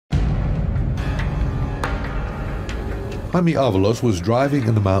Jaime Avalos was driving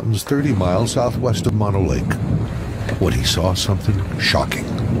in the mountains 30 miles southwest of Mono Lake when he saw something shocking.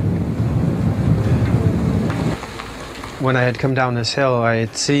 When I had come down this hill, I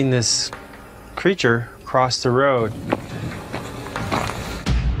had seen this creature cross the road.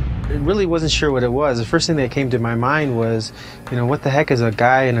 I really wasn't sure what it was. The first thing that came to my mind was, what the heck is a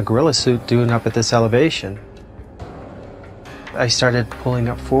guy in a gorilla suit doing up at this elevation? I started pulling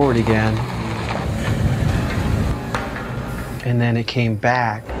up forward again, and then it came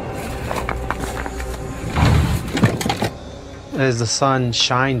back. As the sun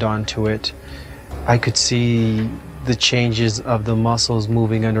shined onto it, I could see the changes of the muscles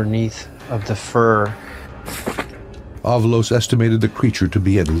moving underneath of the fur. Avalos estimated the creature to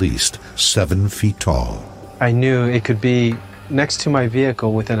be at least 7 feet tall. I knew it could be next to my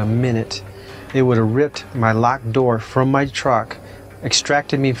vehicle within a minute. It would have ripped my locked door from my truck,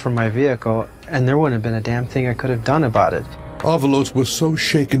 extracted me from my vehicle, and there wouldn't have been a damn thing I could have done about it. Avalos was so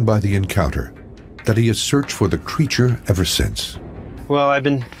shaken by the encounter that he has searched for the creature ever since. Well, I've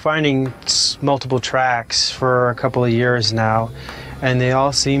been finding multiple tracks for a couple of years now, and they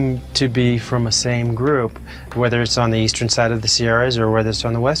all seem to be from a same group, whether it's on the eastern side of the Sierras or whether it's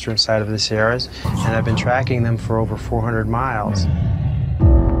on the western side of the Sierras, and I've been tracking them for over 400 miles.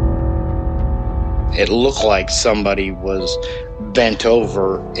 It looked like somebody was bent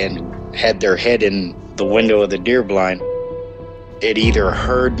over and had their head in the window of the deer blind. It either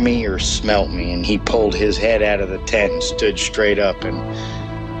heard me or smelt me, and he pulled his head out of the tent and stood straight up, and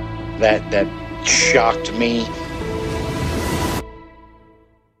that shocked me.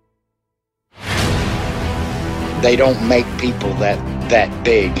 They don't make people that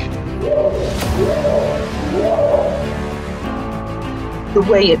big. The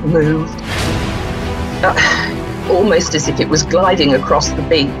way it moved, almost as if it was gliding across the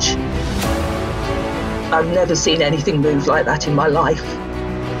beach. I've never seen anything move like that in my life.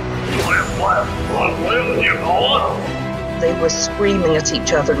 They were screaming at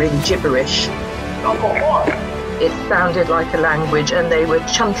each other in gibberish. It sounded like a language, and they were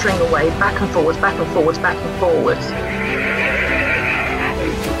chuntering away back and forwards, back and forwards, back and forwards.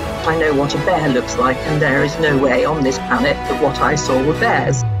 I know what a bear looks like, and there is no way on this planet that what I saw were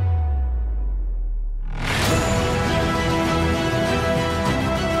bears.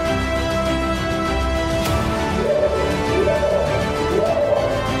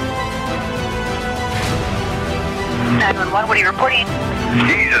 What are you reporting?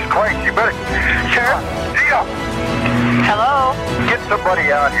 Jesus Christ, you better... Sir? Gia! Hello? Get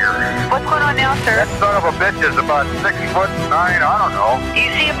somebody out here. What's going on now, sir? That son of a bitch is about 6'9", I don't know. Do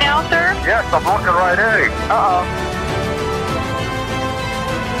you see him now, sir? Yes, I'm looking right at him. Uh-oh.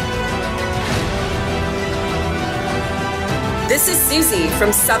 This is Susie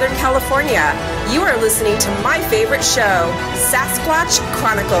from Southern California. You are listening to my favorite show, Sasquatch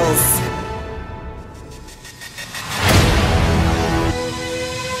Chronicles.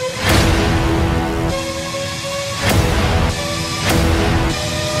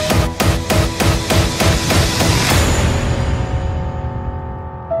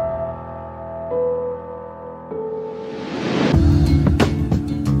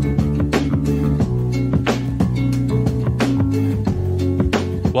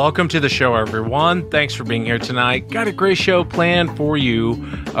 Welcome to the show, everyone. Thanks for being here tonight. Got a great show planned for you.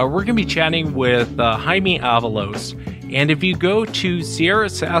 We're going to be chatting with Jaime Avalos. And if you go to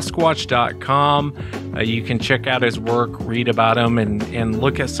sierrasasquatch.com, you can check out his work, read about him, and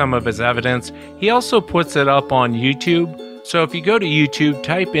look at some of his evidence. He also puts it up on YouTube. So if you go to YouTube,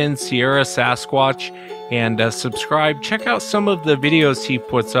 type in Sierra Sasquatch and subscribe. Check out some of the videos he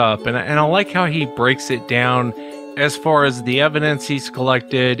puts up. And I like how he breaks it down as far as the evidence he's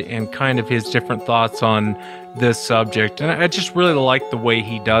collected and kind of his different thoughts on this subject. And I just really like the way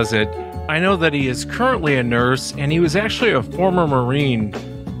he does it. I know that he is currently a nurse, and he was actually a former Marine.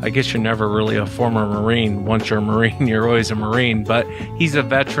 I guess you're never really a former Marine. Once you're a Marine, you're always a Marine. But he's a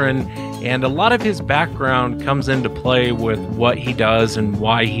veteran, and a lot of his background comes into play with what he does and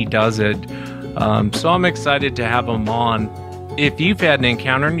why he does it. So I'm excited to have him on. If you've had an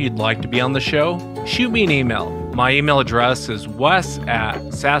encounter and you'd like to be on the show, shoot me an email. My email address is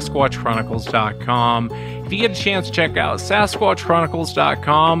wes@sasquatchchronicles.com. If you get a chance, check out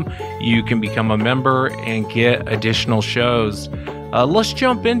sasquatchchronicles.com. You can become a member and get additional shows. Let's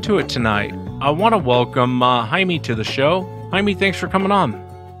jump into it tonight. I want to welcome Jaime to the show. Jaime, thanks for coming on.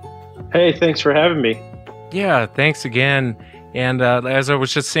 Hey, thanks for having me. Yeah, thanks again. And as I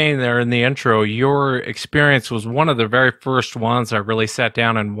was just saying there in the intro, your experience was one of the very first ones I really sat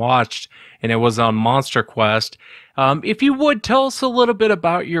down and watched, and it was on MonsterQuest. If you would, tell us a little bit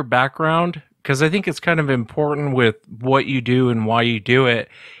about your background, because I think it's kind of important with what you do and why you do it.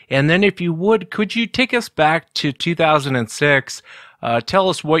 And then if you would, could you take us back to 2006, tell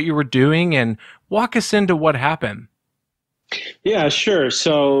us what you were doing and walk us into what happened? Yeah, sure.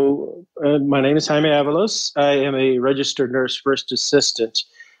 So my name is Jaime Avalos. I am a registered nurse first assistant.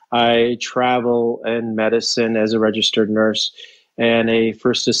 I travel in medicine as a registered nurse, and a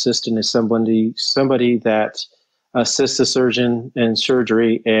first assistant is somebody that assists a surgeon in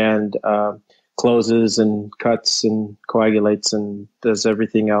surgery and closes and cuts and coagulates and does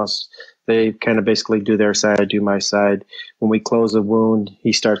everything else. They kind of basically do their side, I do my side. When we close a wound,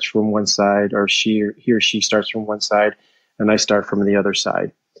 he starts from one side, or he or she starts from one side, and I start from the other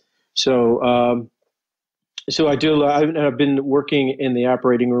side. So I've been working in the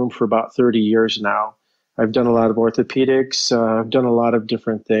operating room for about 30 years now. I've done a lot of orthopedics. I've done a lot of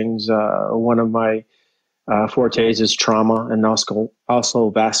different things. One of my fortes is trauma and also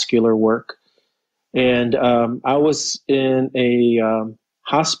vascular work. And I was in a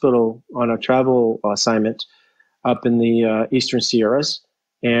hospital on a travel assignment up in the Eastern Sierras.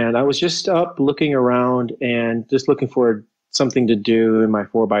 And I was just up looking around and just looking for something to do in my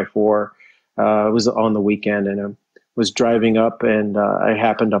 4x4. It was on the weekend, and I was driving up, and I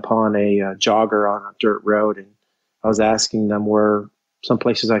happened upon a jogger on a dirt road, and I was asking them where some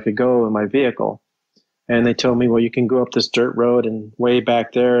places I could go in my vehicle. And they told me, well, you can go up this dirt road, and way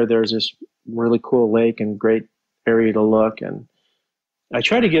back there, there's this really cool lake and great area to look. And I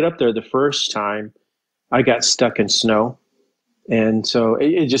tried to get up there the first time. I got stuck in snow. And so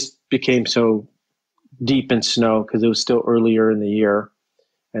it just became so deep in snow because it was still earlier in the year.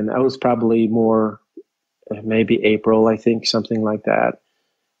 And that was probably more maybe April, I think, something like that.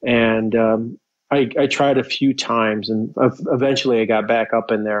 And I tried a few times, and eventually I got back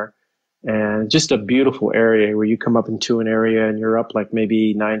up in there. And just a beautiful area where you come up into an area and you're up like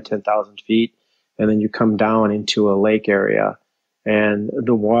maybe 10,000 feet, and then you come down into a lake area, and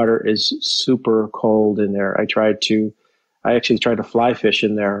the water is super cold in there. I actually tried to fly fish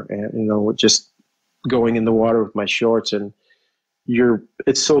in there, and just going in the water with my shorts, and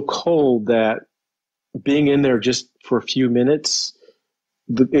it's so cold that being in there just for a few minutes,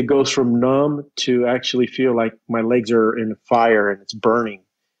 it goes from numb to actually feel like my legs are in fire and it's burning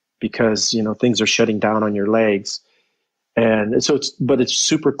because things are shutting down on your legs. And so it's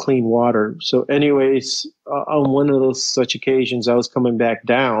super clean water. So anyways, on one of those such occasions, I was coming back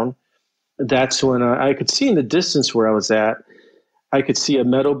down. That's when I could see in the distance where I was at, I could see a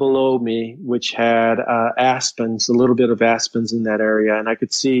meadow below me, which had aspens, a little bit of aspens in that area. And I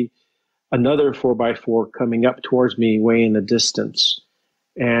could see another 4x4 coming up towards me way in the distance.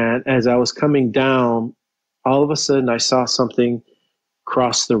 And as I was coming down, all of a sudden I saw something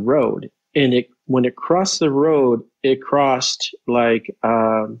cross the road. And when it crossed the road, it crossed like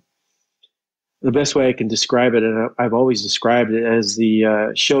the best way I can describe it, and I've always described it as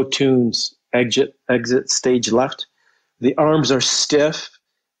the show tunes exit stage left. The arms are stiff,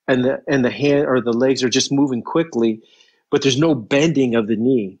 and the hand or the legs are just moving quickly, but there's no bending of the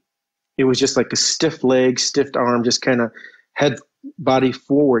knee. It was just like a stiff leg, stiff arm, just kind of head, body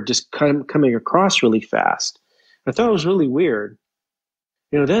forward, just coming across really fast. I thought it was really weird.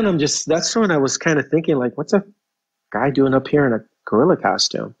 Then that's when I was kind of thinking, like, what's a guy doing up here in a gorilla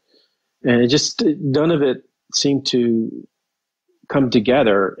costume? And none of it seemed to come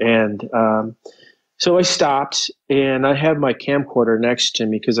together. And so I stopped, and I had my camcorder next to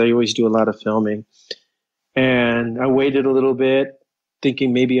me because I always do a lot of filming. And I waited a little bit,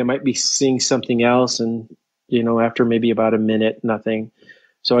 thinking maybe I might be seeing something else. And, after maybe about a minute, nothing.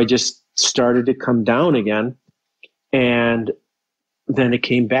 So I just started to come down again. And then it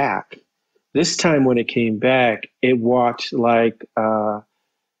came back. This time when it came back, it walked like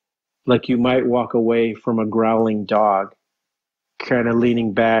you might walk away from a growling dog, kind of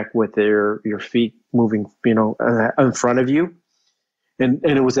leaning back with your feet moving, in front of you. And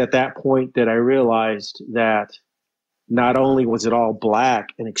it was at that point that I realized that not only was it all black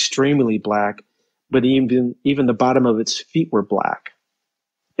and extremely black, but even the bottom of its feet were black.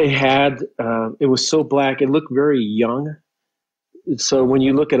 It was so black, it looked very young. So when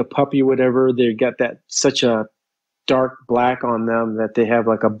you look at a puppy or whatever, they got such a dark black on them that they have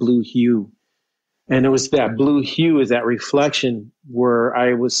like a blue hue. And it was that blue hue is that reflection where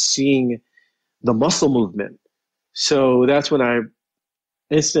I was seeing the muscle movement. So that's when I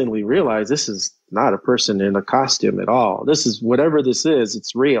instantly realized this is not a person in a costume at all. This is whatever this is,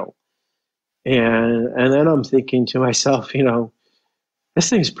 it's real. And then I'm thinking to myself, this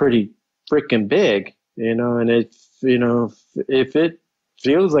thing's pretty freaking big, and if it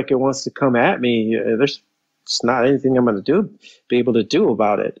feels like it wants to come at me, there's not anything I'm going to be able to do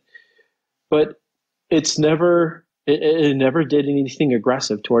about it. but it never did anything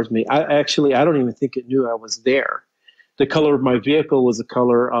aggressive towards me. I don't even think it knew I was there. The color of my vehicle was the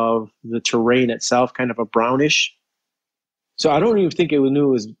color of the terrain itself, kind of a brownish. So I don't even think it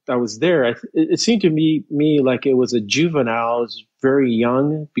knew I was there. It seemed to me like it was a juvenile. It was very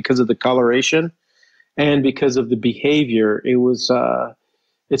young because of the coloration and because of the behavior.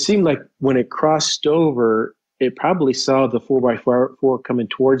 It seemed like when it crossed over, it probably saw the 4x4 coming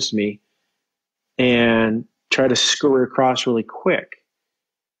towards me and tried to scurry across really quick.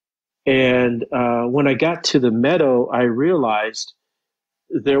 And when I got to the meadow, I realized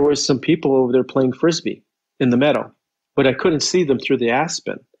there were some people over there playing Frisbee in the meadow, but I couldn't see them through the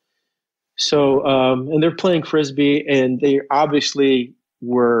aspen. So, and they're playing Frisbee, and they obviously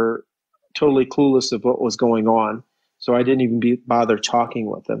were totally clueless of what was going on. So I didn't even bother talking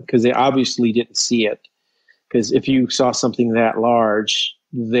with them because they obviously didn't see it. Because if you saw something that large,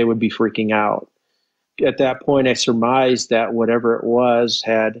 they would be freaking out. At that point, I surmised that whatever it was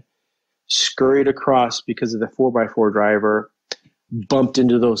had scurried across because of the 4x4 driver, bumped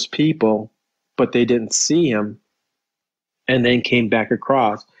into those people, but they didn't see him, and then came back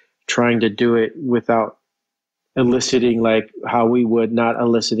across, trying to do it without eliciting, like how we would, not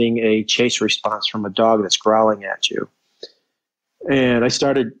eliciting a chase response from a dog that's growling at you. And I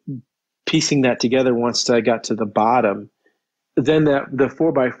started piecing that together once I got to the bottom. Then the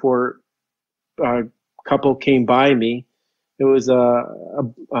 4x4 couple came by me. It was a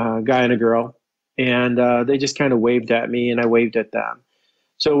guy and a girl, and they just kind of waved at me, and I waved at them.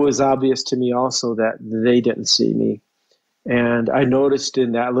 So it was obvious to me also that they didn't see me. And I noticed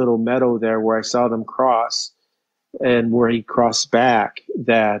in that little meadow there where I saw them cross and where he crossed back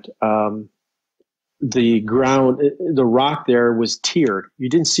that the ground, the rock there was tiered. You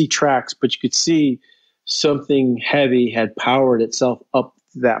didn't see tracks, but you could see something heavy had powered itself up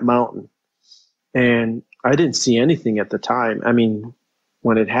that mountain. And I didn't see anything at the time. I mean,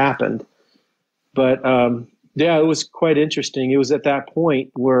 when it happened. But yeah, it was quite interesting. It was at that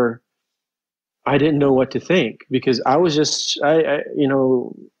point where I didn't know what to think, because I was just, I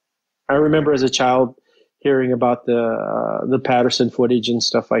remember as a child hearing about the Patterson footage and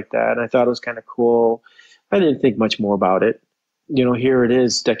stuff like that. And I thought it was kind of cool. I didn't think much more about it. You know, here it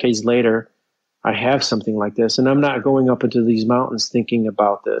is, decades later, I have something like this, and I'm not going up into these mountains thinking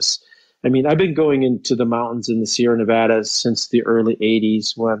about this. I mean, I've been going into the mountains in the Sierra Nevadas since the early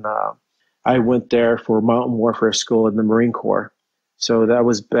 80s when I went there for mountain warfare school in the Marine Corps. So that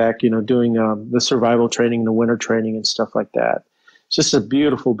was back, doing the survival training, the winter training and stuff like that. It's just a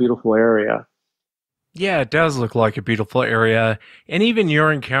beautiful, beautiful area. Yeah, it does look like a beautiful area. And even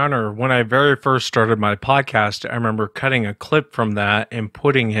your encounter, when I very first started my podcast, I remember cutting a clip from that and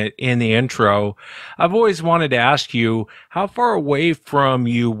putting it in the intro. I've always wanted to ask you, how far away from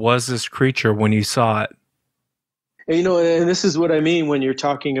you was this creature when you saw it? And, and this is what I mean when you're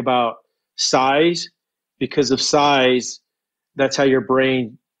talking about size. Because of size, that's how your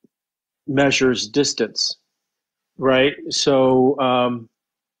brain measures distance, right? So,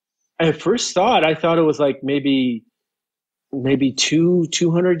 at first I thought it was like maybe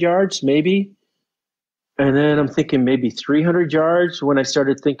 200 yards, maybe. And then I'm thinking maybe 300 yards when I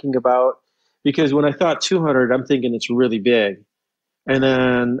started thinking about, because when I thought 200, I'm thinking it's really big. And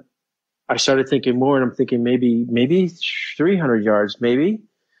then I started thinking more, and I'm thinking maybe 300 yards, maybe.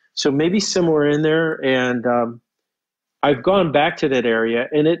 So maybe somewhere in there. And I've gone back to that area,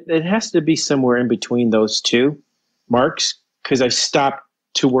 and it has to be somewhere in between those two marks, because I stopped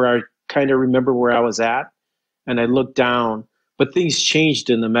to where I kind of remember where I was at, and I looked down, but things changed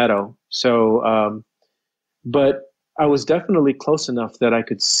in the meadow. So, but I was definitely close enough that I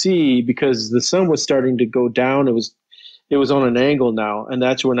could see, because the sun was starting to go down. It was on an angle now, and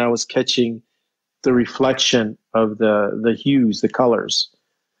that's when I was catching the reflection of the hues, the colors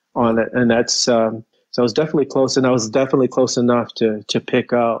on it. And that's, so I was definitely close, and I was definitely close enough to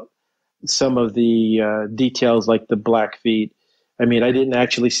pick out some of the details, like the black feet. I mean, I didn't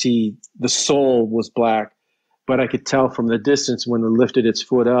actually see the sole was black, but I could tell from the distance when it lifted its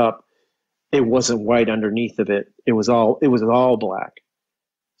foot up, it wasn't white underneath of it. It was all black.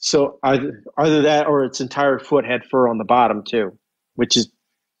 So either that or its entire foot had fur on the bottom too, which is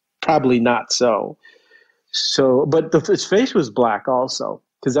probably not so. So, but its face was black also,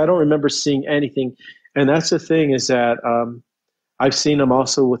 because I don't remember seeing anything. And that's the thing, is that I've seen them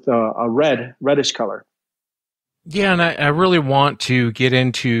also with a reddish color. Yeah, and I really want to get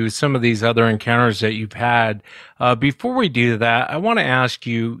into some of these other encounters that you've had. Before we do that, I want to ask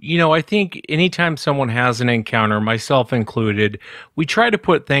you, I think anytime someone has an encounter, myself included, we try to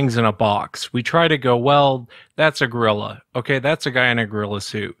put things in a box. We try to go, well, that's a gorilla. Okay, that's a guy in a gorilla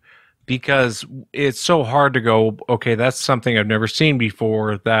suit. because it's so hard to go, okay, that's something I've never seen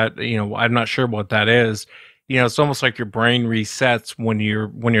before, that, I'm not sure what that is. It's almost like your brain resets when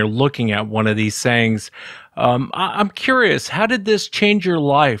you're looking at one of these things. I'm curious, how did this change your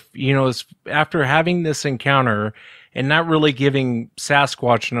life? After having this encounter and not really giving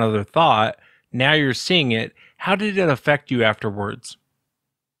Sasquatch another thought, now you're seeing it. How did it affect you afterwards?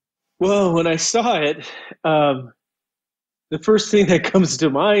 Well, when I saw it, the first thing that comes to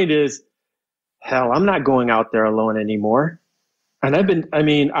mind is, hell, I'm not going out there alone anymore. And I've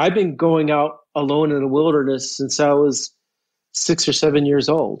been going out alone in the wilderness since I was 6 or 7 years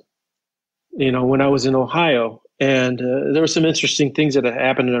old, when I was in Ohio. And there were some interesting things that had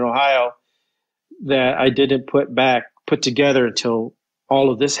happened in Ohio that I didn't put together until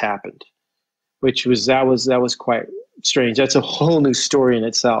all of this happened, that was quite strange. That's a whole new story in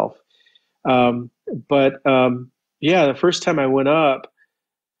itself. Yeah, the first time I went up,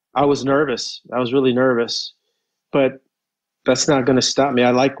 I was nervous. I was really nervous, but that's not going to stop me. I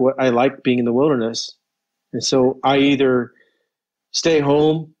like being in the wilderness. And so I either stay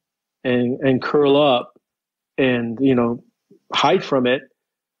home and curl up and, hide from it,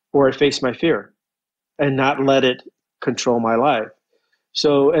 or I face my fear and not let it control my life.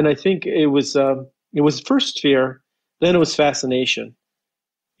 So, and I think it was first fear, then it was fascination,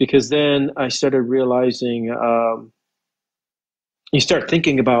 because then I started realizing, you start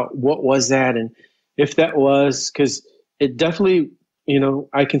thinking about what was that, and if that was, because it definitely,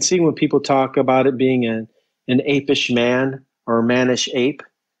 I can see when people talk about it being an apish man or a mannish ape,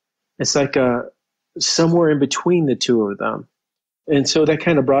 it's like somewhere in between the two of them. And so that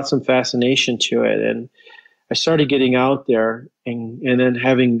kind of brought some fascination to it. And I started getting out there and then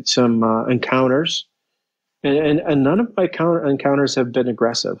having some encounters. And none of my encounters have been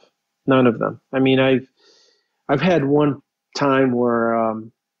aggressive. None of them. I mean, I've had one time where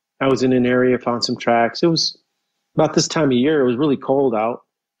I was in an area, found some tracks. It was about this time of year. It was really cold out.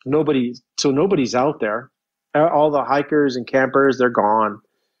 Nobody's out there. All the hikers and campers, they're gone.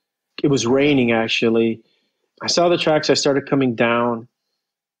 It was raining, actually. I saw the tracks. I started coming down.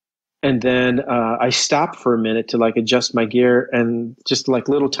 And then I stopped for a minute to adjust my gear, and just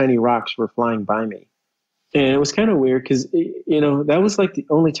little tiny rocks were flying by me. And it was kind of weird because, that was the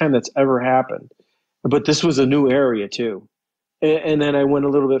only time that's ever happened. But this was a new area too. And then I went a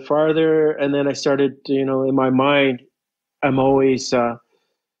little bit farther, and then I started, in my mind, I'm always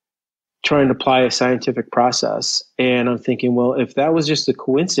trying to apply a scientific process. And I'm thinking, well, if that was just a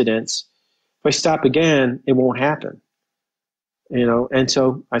coincidence, if I stop again, it won't happen. And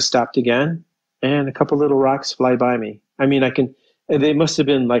so I stopped again, and a couple little rocks fly by me. I mean, they must have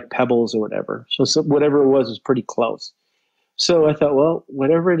been like pebbles or whatever. So whatever it was pretty close. So I thought, well,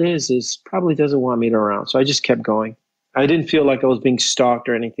 whatever it is probably doesn't want me around. So I just kept going. I didn't feel like I was being stalked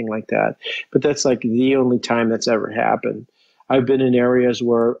or anything like that. But that's the only time that's ever happened. I've been in areas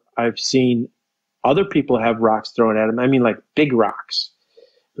where I've seen other people have rocks thrown at them. I mean, big rocks.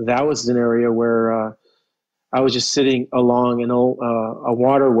 That was an area where I was just sitting along a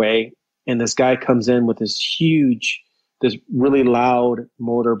waterway, and this guy comes in with this really loud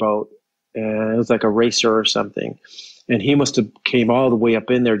motorboat. And it was like a racer or something. And he must have came all the way up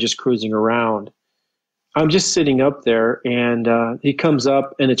in there just cruising around. I'm just sitting up there, and he comes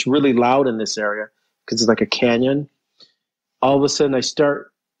up, and it's really loud in this area because it's like a canyon. All of a sudden, I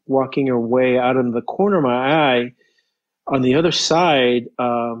start walking away out of the corner of my eye. On the other side,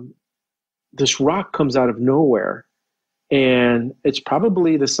 this rock comes out of nowhere, and it's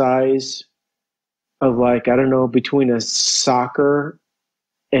probably the size of I don't know, between a soccer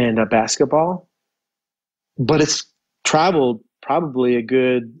and a basketball, but it's traveled probably a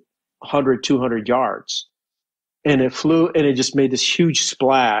good 100, 200 yards. And it flew, and it just made this huge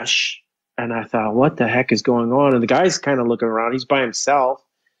splash. And I thought, what the heck is going on? And the guy's kind of looking around. He's by himself.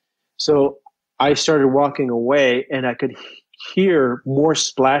 So I started walking away, and I could hear more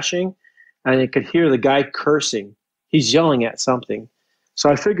splashing, and I could hear the guy cursing. He's yelling at something. So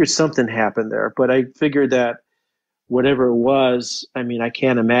I figured something happened there. But I figured that whatever it was, I mean, I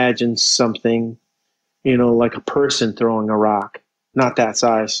can't imagine something, like a person throwing a rock. Not that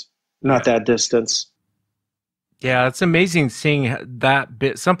size, not that distance. Yeah, it's amazing seeing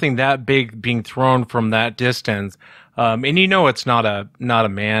something that big being thrown from that distance. And it's not a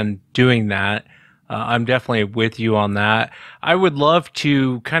man doing that. I'm definitely with you on that. I would love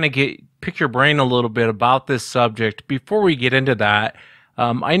to kind of pick your brain a little bit about this subject. Before we get into that,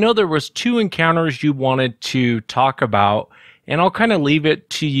 I know there was 2 encounters you wanted to talk about, and I'll kind of leave it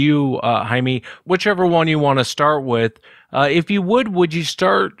to you, Jaime, whichever one you want to start with. If you would you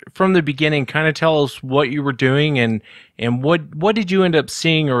start from the beginning, kind of tell us what you were doing and what did you end up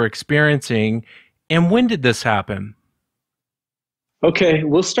seeing or experiencing, and when did this happen? Okay,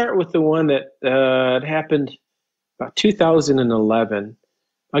 we'll start with the one that it happened about 2011.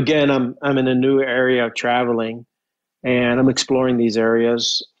 Again, I'm in a new area of traveling, and I'm exploring these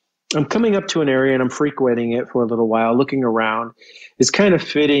areas. I'm coming up to an area and I'm frequenting it for a little while, looking around. It's kind of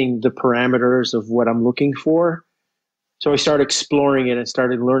fitting the parameters of what I'm looking for. So I started exploring it and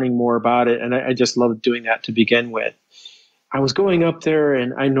started learning more about it, and I just loved doing that to begin with. I was going up there,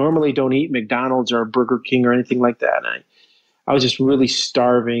 and I normally don't eat McDonald's or Burger King or anything like that. I was just really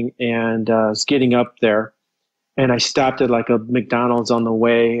starving, and was getting up there, and I stopped at like a McDonald's on the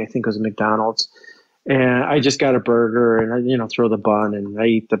way. I think it was a McDonald's, and I just got a burger, and I throw the bun, and I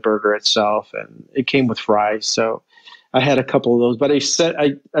eat the burger itself, and it came with fries. So I had a couple of those, but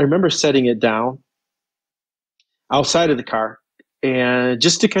I remember setting it down outside of the car, and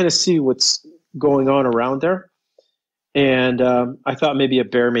just to kind of see what's going on around there. And I thought maybe a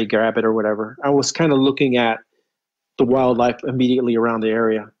bear may grab it or whatever. I was kind of looking at the wildlife immediately around the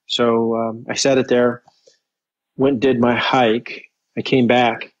area. So I set it there, went and did my hike. I came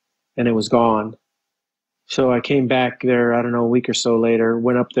back and it was gone. So I came back there, I don't know, a week or so later,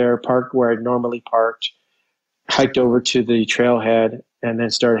 went up there, parked where I'd normally parked, hiked over to the trailhead, and then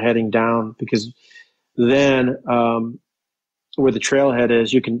started heading down, because then where the trailhead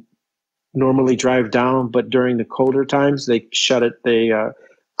is, you can normally drive down, but during the colder times, they shut it, they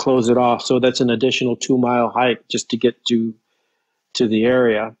close it off. So that's an additional 2-mile hike just to get to the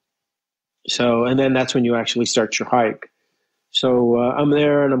area. So, and then that's when you actually start your hike. So I'm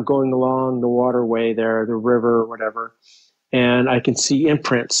there and I'm going along the waterway there, the river or whatever, and I can see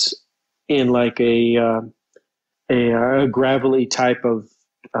imprints in like a gravelly type of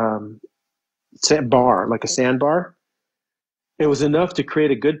bar, like a sandbar. It was enough to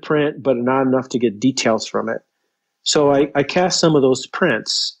create a good print, but not enough to get details from it. So I cast some of those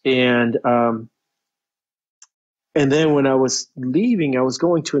prints, and then when I was leaving, I was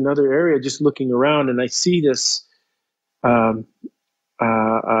going to another area, just looking around, and I see this, what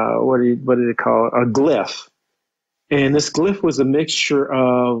do they call it? A glyph. And this glyph was a mixture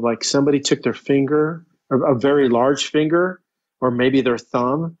of like somebody took their finger, a very large finger, or maybe their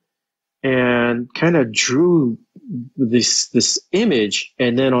thumb, and kind of drew this image,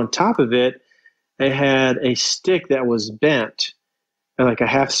 and then on top of it, it had a stick that was bent, and like a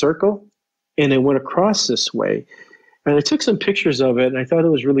half circle, and it went across this way. And I took some pictures of it, and I thought it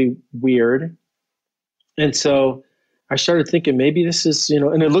was really weird. And so I started thinking maybe this is,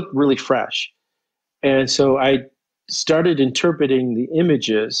 and it looked really fresh. And so I started interpreting the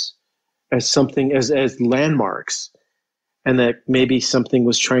images as something, as landmarks, and that maybe something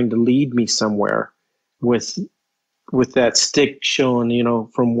was trying to lead me somewhere with that stick showing,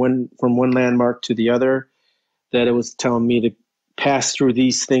 from one landmark to the other, that it was telling me to pass through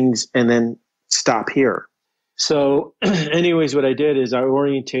these things and then stop here. So anyways, what I did is I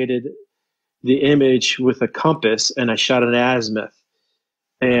orientated the image with a compass, and I shot an azimuth,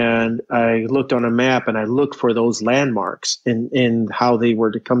 and I looked on a map, and I looked for those landmarks in how they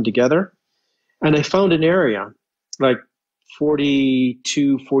were to come together. And I found an area like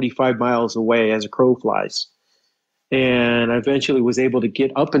 45 miles away as a crow flies. And I eventually was able to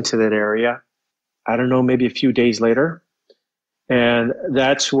get up into that area, I don't know, maybe a few days later. And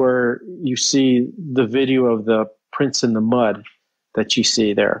that's where you see the video of the prints in the mud that you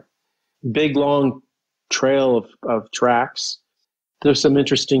see there. Big, long trail of tracks. There's some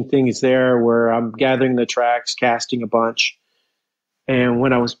interesting things there where I'm gathering the tracks, casting a bunch. And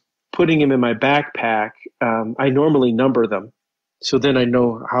when I was putting them in my backpack, I normally number them, so then I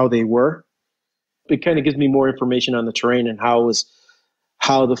know how they were. It kind of gives me more information on the terrain and how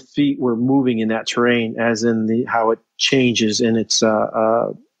the feet were moving in that terrain, as in how it changes in its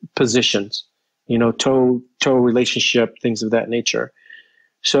positions, toe relationship, things of that nature.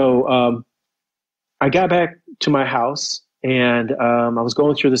 So I got back to my house, and I was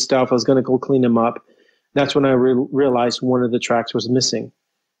going through the stuff. I was going to go clean them up. That's when I realized one of the tracks was missing.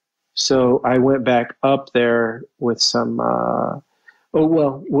 So I went back up there with some,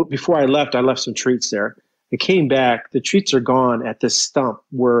 before I left some treats there. I came back, the treats are gone at this stump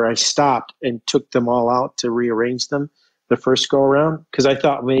where I stopped and took them all out to rearrange them the first go around, because I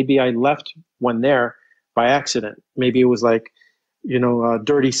thought maybe I left one there by accident. Maybe it was like,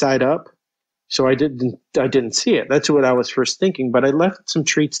 dirty side up. So I didn't see it. That's what I was first thinking, but I left some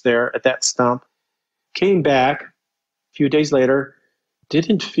treats there at that stump, came back a few days later,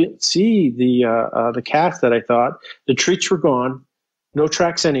 didn't see the calf that I thought. The treats were gone, no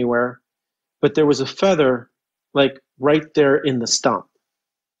tracks anywhere, but there was a feather like right there in the stump.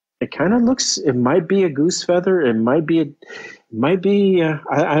 It kind of looks, it might be a goose feather. It might be,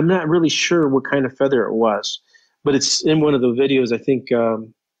 I'm not really sure what kind of feather it was, but it's in one of the videos, I think,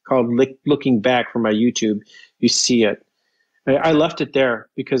 called Looking Back from my YouTube. You see it. I left it there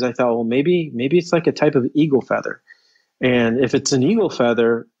because I thought, well, maybe it's like a type of eagle feather. And if it's an eagle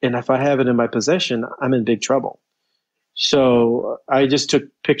feather, and if I have it in my possession, I'm in big trouble. So I just took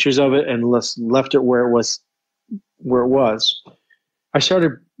pictures of it and left it where it was. I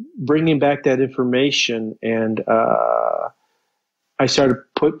started bringing back that information, and I started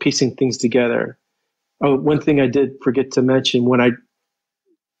piecing things together. Oh, one thing I did forget to mention, when I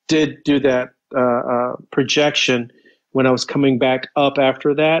did do that projection, when I was coming back up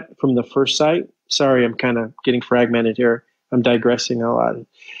after that from the first site, sorry, I'm kind of getting fragmented here. I'm digressing a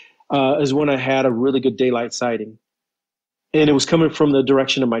lot. Is when I had a really good daylight sighting. And it was coming from the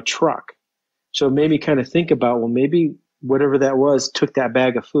direction of my truck. So it made me kind of think about, well, maybe whatever that was took that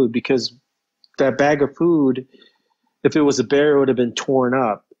bag of food, because that bag of food, if it was a bear, it would have been torn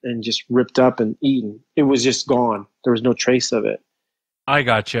up and just ripped up and eaten. It was just gone. There was no trace of it. I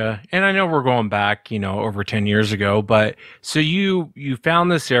gotcha. And I know we're going back, over 10 years ago, but so you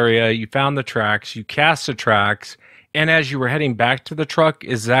found this area, you found the tracks, you cast the tracks, and as you were heading back to the truck,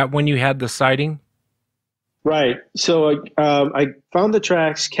 is that when you had the sighting? Right. So I found the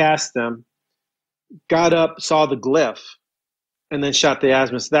tracks, cast them, got up, saw the glyph, and then shot the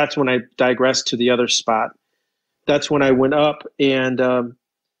azimuth. That's when I digressed to the other spot. That's when I went up, and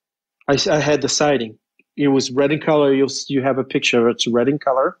I had the sighting. It was red in color. You have a picture of it. It's red in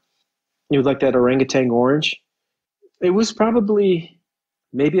color. It was like that orangutan orange. It was probably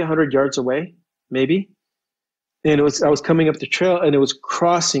maybe 100 yards away, maybe. And I was coming up the trail, and it was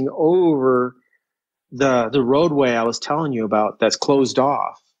crossing over the roadway I was telling you about that's closed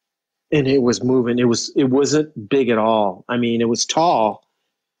off, and it was moving. It wasn't big at all. I mean, it was tall,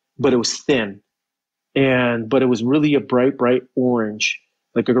 but it was thin, but it was really a bright orange,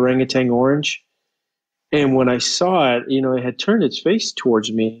 like a orangutan orange. And when I saw it, it had turned its face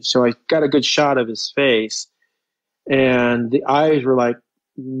towards me, so I got a good shot of his face, and the eyes were like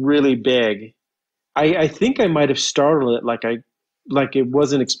really big. I think I might have startled it, like it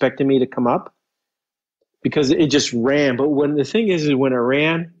wasn't expecting me to come up, because it just ran. But when the thing is when it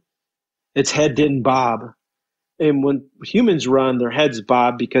ran, its head didn't bob. And when humans run, their heads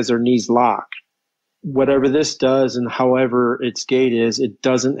bob because their knees lock. Whatever this does, and however its gait is, it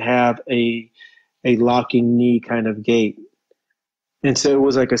doesn't have a locking knee kind of gait. And so it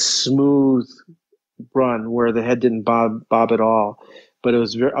was like a smooth run where the head didn't bob at all. But it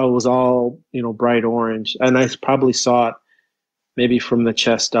was all, bright orange. And I probably saw it maybe from the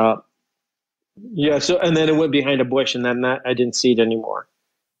chest up. Yeah, so and then it went behind a bush, and then I didn't see it anymore.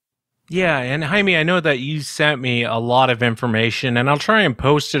 Yeah, and Jaime, I know that you sent me a lot of information, and I'll try and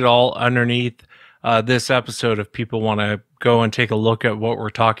post it all underneath this episode if people want to go and take a look at what we're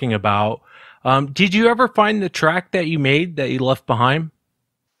talking about. Did you ever find the track that you made that you left behind?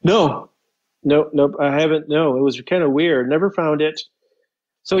 No, I haven't. No, it was kind of weird. Never found it.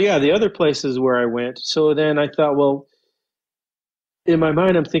 So yeah, the other places where I went. So then I thought, well, in my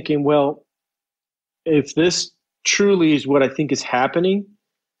mind, I'm thinking, well, if this truly is what I think is happening,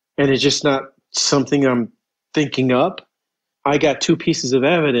 and it's just not something I'm thinking up, I got two pieces of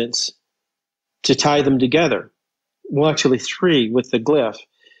evidence to tie them together. Well, actually three with the glyph.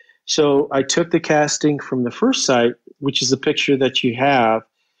 So I took the casting from the first site, which is the picture that you have,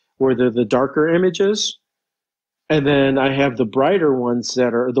 where they're the darker images. And then I have the brighter ones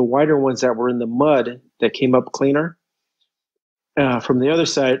the whiter ones that were in the mud that came up cleaner from the other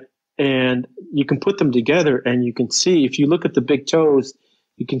side. And you can put them together, and you can see, if you look at the big toes,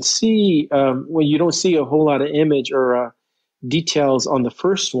 you can see when you don't see a whole lot of image or details on the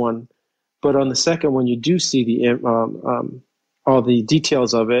first one, but on the second one, you do see all the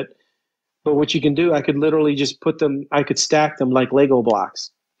details of it. But what you can do, I could literally just I could stack them like Lego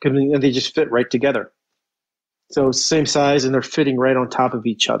blocks, and they just fit right together. So same size, and they're fitting right on top of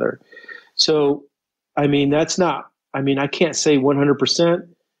each other. So, I mean, I can't say 100%,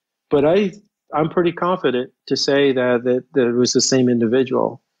 but I'm pretty confident to say that it was the same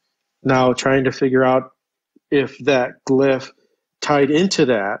individual. Now, trying to figure out if that glyph tied into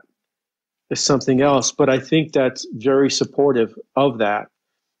that is something else, but I think that's very supportive of that,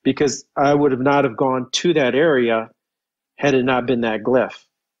 because I would not have gone to that area had it not been that glyph.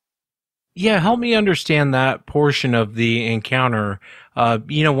 Yeah, help me understand that portion of the encounter.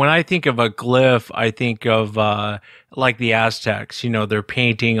 When I think of a glyph, I think of like the Aztecs. They're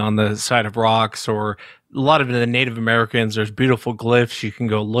painting on the side of rocks, or a lot of the Native Americans. There's beautiful glyphs you can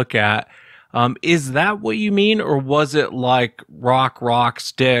go look at. Is that what you mean, or was it like rock,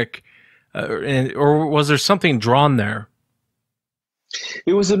 stick, or was there something drawn there?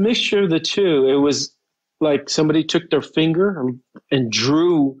 It was a mixture of the two. It was like somebody took their finger and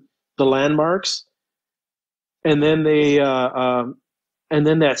drew the landmarks, and then and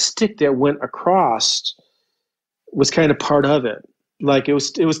then that stick that went across was kind of part of it. Like it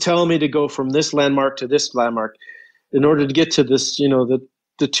was telling me to go from this landmark to this landmark. In order to get to this,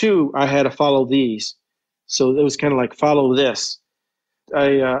 the two, I had to follow these. So it was kind of like follow this.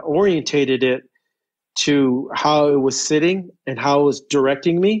 I orientated it to how it was sitting and how it was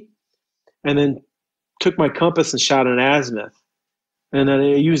directing me, and then took my compass and shot an azimuth, and then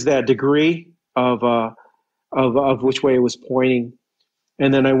I used that degree of which way it was pointing,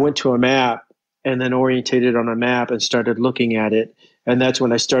 and then I went to a map and then orientated on a map and started looking at it, and that's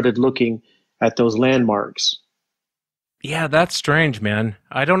when I started looking at those landmarks. Yeah, that's strange, man.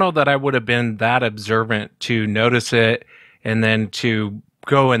 I don't know that I would have been that observant to notice it and then to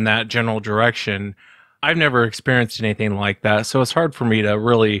go in that general direction. I've never experienced anything like that, so it's hard for me to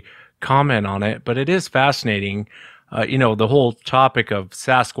really comment on it, but it is fascinating. The whole topic of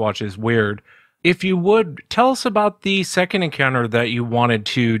Sasquatch is weird. If you would, tell us about the second encounter that you wanted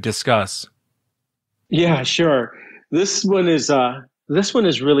to discuss. Yeah, sure. This one is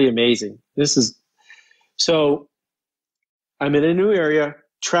really amazing. So I'm in a new area,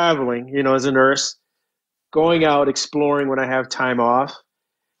 traveling, as a nurse, going out, exploring when I have time off.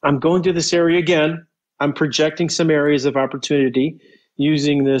 I'm going to this area again. I'm projecting some areas of opportunity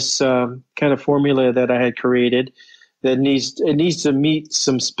using this kind of formula that I had created that needs to meet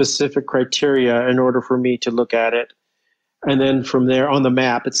some specific criteria in order for me to look at it. And then from there on the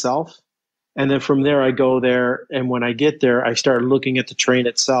map itself. And then from there, I go there. And when I get there, I start looking at the terrain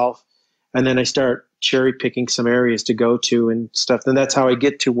itself. And then I start cherry picking some areas to go to and stuff. And that's how I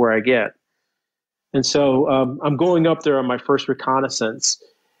get to where I get. And so I'm going up there on my first reconnaissance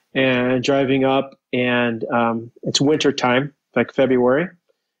and driving up, and it's winter time, like February.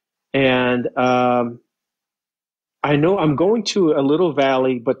 And I know I'm going to a little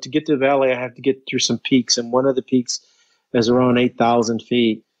valley, but to get to the valley, I have to get through some peaks. And one of the peaks is around 8,000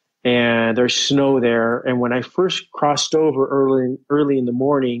 feet. And there's snow there. And when I first crossed over early in the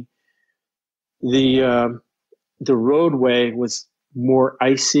morning, the roadway was more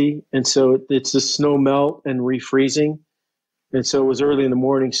icy, and so it's the snow melt and refreezing, and so it was early in the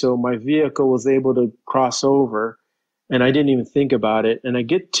morning, so my vehicle was able to cross over, and I didn't even think about it. And I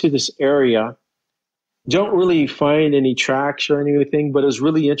get to this area, don't really find any tracks or anything, but it was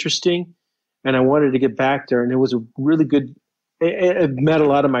really interesting, and I wanted to get back there, and it was a really good. It met a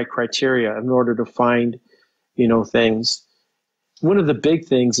lot of my criteria in order to find, things. One of the big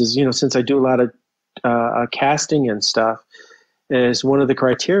things is, since I do a lot of casting and stuff, is one of the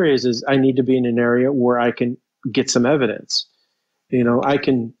criteria is I need to be in an area where I can get some evidence. I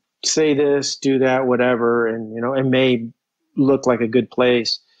can say this, do that, whatever, and, it may look like a good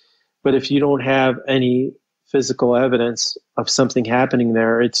place. But if you don't have any physical evidence of something happening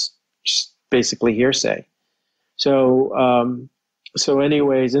there, it's just basically hearsay. So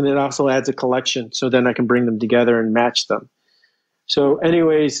anyways, and it also adds a collection, so then I can bring them together and match them. So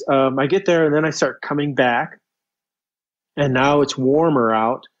anyways, I get there, and then I start coming back, and now it's warmer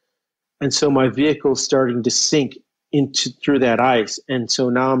out, and so my vehicle's starting to sink through that ice, and so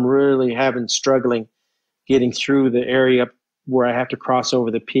now I'm really struggling getting through the area where I have to cross over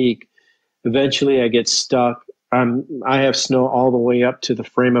the peak. Eventually, I get stuck. I have snow all the way up to the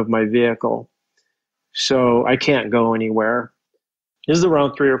frame of my vehicle, so I can't go anywhere. This is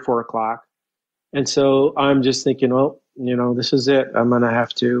around 3 or 4 o'clock, and so I'm just thinking, this is it. I'm going to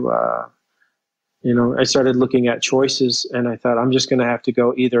have to, I started looking at choices, and I thought I'm just going to have to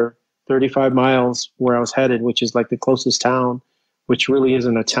go either 35 miles where I was headed, which is like the closest town, which really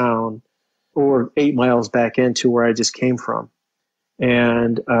isn't a town, or 8 miles back into where I just came from,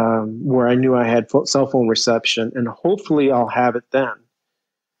 and where I knew I had cell phone reception, and hopefully I'll have it then.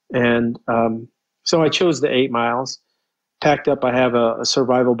 And so I chose the 8 miles. Packed up, I have a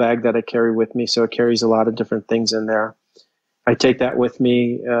survival bag that I carry with me, so it carries a lot of different things in there. I take that with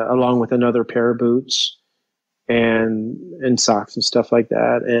me along with another pair of boots and socks and stuff like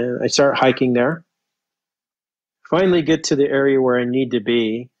that. And I start hiking there. Finally get to the area where I need to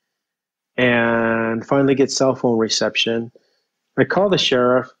be, and finally get cell phone reception. I called the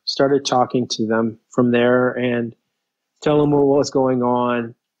sheriff, started talking to them from there, and tell him what was going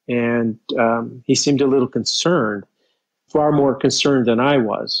on. And he seemed a little concerned, far more concerned than I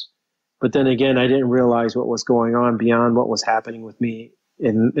was. But then again, I didn't realize what was going on beyond what was happening with me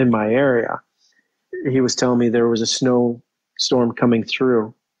in my area. He was telling me there was a snowstorm coming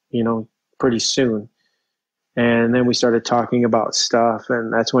through, pretty soon. And then we started talking about stuff,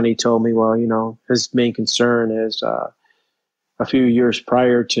 and that's when he told me, well, his main concern is a few years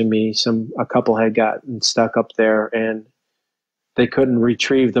prior to me, a couple had gotten stuck up there, and they couldn't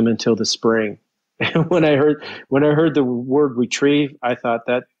retrieve them until the spring. And when I heard the word retrieve, I thought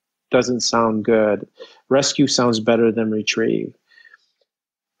that doesn't sound good. Rescue sounds better than retrieve.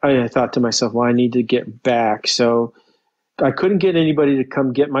 I thought to myself, well, I need to get back. So I couldn't get anybody to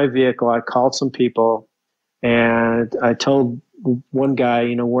come get my vehicle. I called some people, and I told one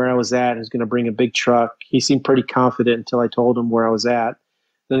guy, where I was at. He was going to bring a big truck. He seemed pretty confident until I told him where I was at.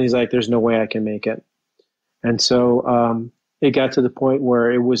 Then he's like, there's no way I can make it. And so it got to the point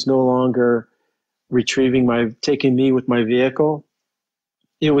where it was no longer taking me with my vehicle.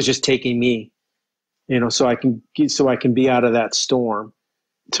 It was just taking me, so I can be out of that storm.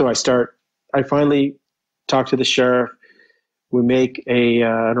 So I finally talked to the sheriff. We make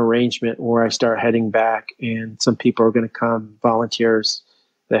an arrangement where I start heading back, and some people are going to come, volunteers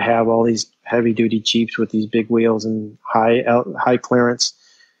that have all these heavy duty Jeeps with these big wheels and high clearance.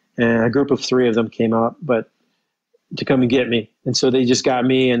 And a group of 3 of them came up, but to come and get me. And so they just got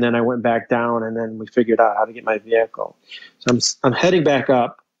me, and then I went back down, and then we figured out how to get my vehicle. So I'm heading back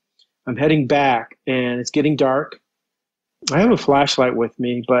up. I'm heading back, and it's getting dark. I have a flashlight with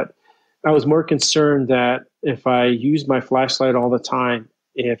me, but I was more concerned that if I use my flashlight all the time,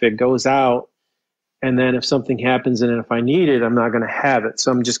 if it goes out, and then if something happens and if I need it, I'm not going to have it.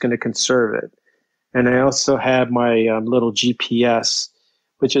 So I'm just going to conserve it. And I also have my little GPS,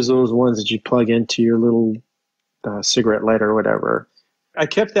 which is those ones that you plug into your little cigarette lighter or whatever. I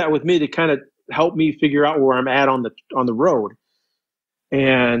kept that with me to kind of help me figure out where I'm at on the road.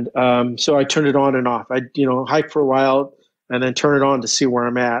 And so I turned it on and off. I hike for a while and then turn it on to see where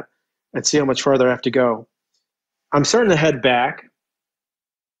I'm at and see how much farther I have to go. I'm starting to head back,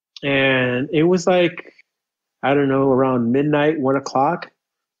 and it was like, I don't know, around midnight, 1 o'clock.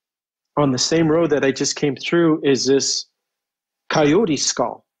 On the same road that I just came through is this coyote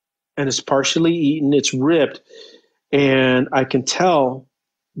skull, and it's partially eaten, it's ripped, and I can tell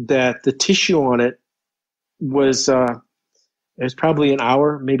that the tissue on it was probably an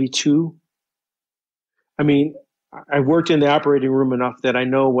hour, maybe 2. I mean, I worked in the operating room enough that I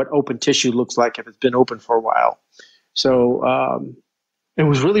know what open tissue looks like if it's been open for a while. So it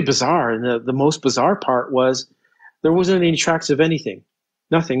was really bizarre. And the most bizarre part was there wasn't any tracks of anything,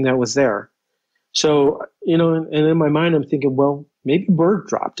 nothing that was there. So, and in my mind, I'm thinking, well, maybe a bird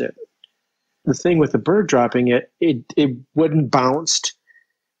dropped it. The thing with the bird dropping it wasn't bounced.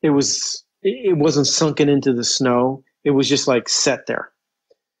 It wasn't sunken into the snow. It was just like set there.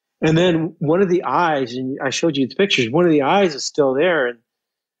 And then one of the eyes, and I showed you the pictures, one of the eyes is still there.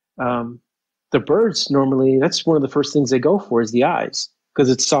 And the birds normally, that's one of the first things they go for is the eyes because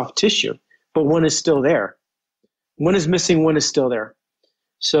it's soft tissue. But one is still there. One is missing, one is still there.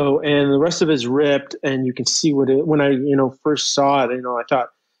 So, and the rest of it is ripped, and you can see when I first saw it, I thought,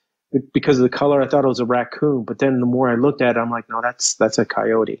 because of the color, I thought it was a raccoon. But then the more I looked at it, I'm like, no, that's a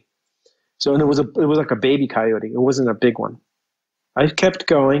coyote. So, and it was like a baby coyote. It wasn't a big one. I kept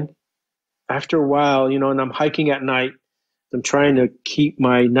going. After a while, and I'm hiking at night. I'm trying to keep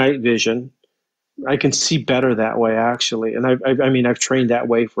my night vision. I can see better that way, actually. And I've trained that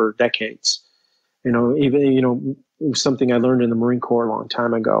way for decades. It was something I learned in the Marine Corps a long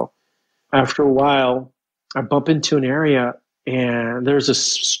time ago. After a while, I bump into an area, and there's a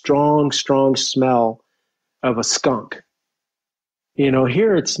strong, strong smell of a skunk.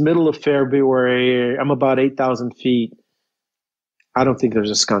 Here it's middle of February. I'm about 8,000 feet. I don't think there's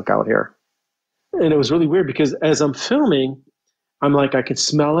a skunk out here. And it was really weird because as I'm filming, I'm like, I can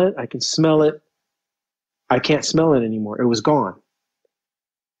smell it. I can smell it. I can't smell it anymore. It was gone.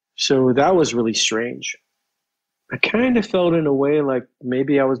 So that was really strange. I kind of felt in a way like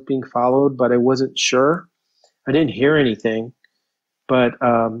maybe I was being followed, but I wasn't sure. I didn't hear anything, but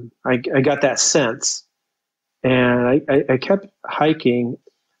I got that sense. And I kept hiking.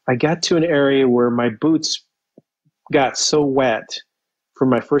 I got to an area where my boots got so wet from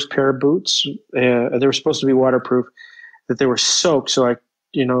my first pair of boots. They were supposed to be waterproof, that they were soaked. So I,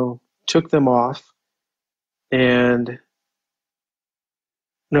 took them off. And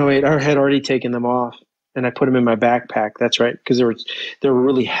no, wait, I had already taken them off, and I put them in my backpack. That's right, because they were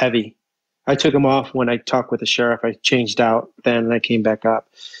really heavy. I took them off when I talked with the sheriff. I changed out then, and I came back up.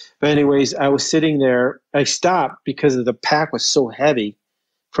 But anyways, I was sitting there. I stopped because the pack was so heavy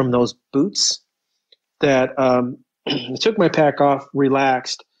from those boots that I took my pack off,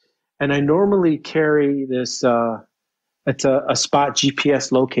 relaxed, and I normally carry this. It's a spot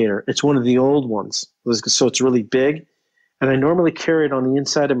GPS locator. It's one of the old ones, so it's really big. And I normally carry it on the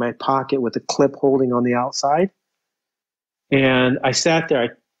inside of my pocket with a clip holding on the outside. And I sat there. I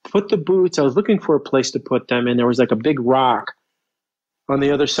put the boots. I was looking for a place to put them, and there was like a big rock on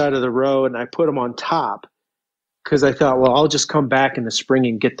the other side of the road, and I put them on top because I thought, well, I'll just come back in the spring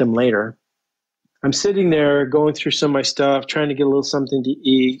and get them later. I'm sitting there going through some of my stuff, trying to get a little something to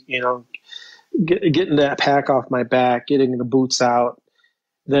eat, getting that pack off my back, getting the boots out.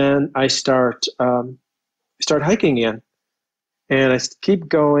 Then I start hiking again, and I keep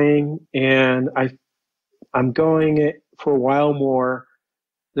going, and I'm going for a while more.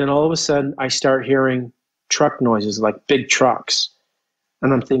 Then all of a sudden, I start hearing truck noises, like big trucks.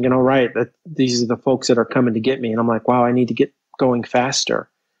 And I'm thinking, all right, these are the folks that are coming to get me. And I'm like, wow, I need to get going faster.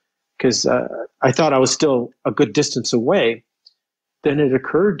 Because I thought I was still a good distance away. Then it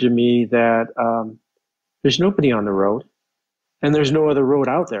occurred to me that there's nobody on the road. And there's no other road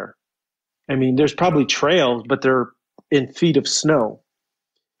out there. I mean, there's probably trails, but they're in feet of snow.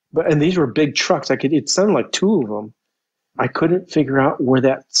 And these were big trucks. It sounded like two of them. I couldn't figure out where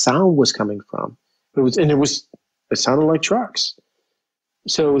that sound was coming from. It sounded like trucks.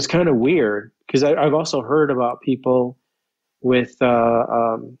 So it was kind of weird because I've also heard about people with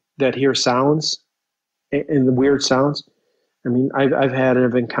that hear sounds and the weird sounds. I mean, I've had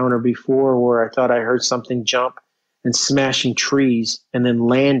an encounter before where I thought I heard something jump and smashing trees and then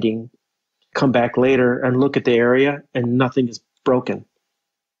landing, come back later and look at the area and nothing is broken.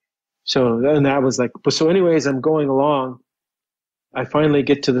 So then that was like, so anyways, I'm going along. I finally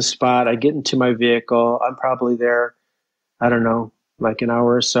get to the spot. I get into my vehicle. I'm probably there, I don't know, like an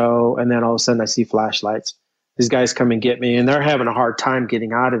hour or so. And then all of a sudden I see flashlights. These guys come and get me, and they're having a hard time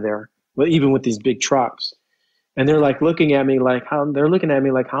getting out of there, even with these big trucks. And they're like looking at me like, how in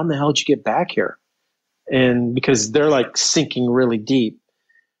the hell did you get back here? And because they're like sinking really deep.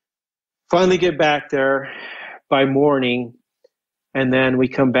 Finally get back there by morning. And then we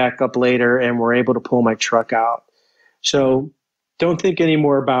come back up later and we're able to pull my truck out. So don't think any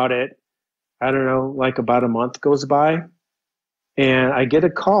more about it. I don't know, like about a month goes by. And I get a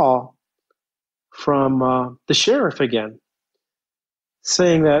call from the sheriff again,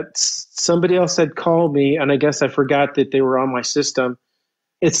 saying that somebody else had called me. And I guess I forgot that they were on my system.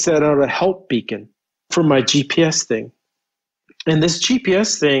 It set out a help beacon for my GPS thing. And this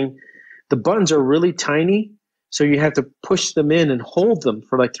GPS thing, the buttons are really tiny. So you have to push them in and hold them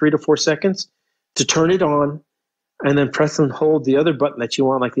for like 3 to 4 seconds to turn it on, and then press and hold the other button that you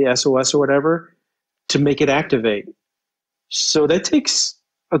want, like the SOS or whatever, to make it activate. So that takes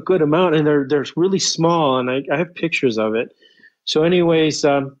a good amount, and they're really small, and I have pictures of it. So anyways,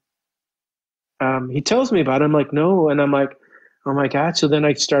 he tells me about it. I'm like, no. And I'm like, oh my God. So then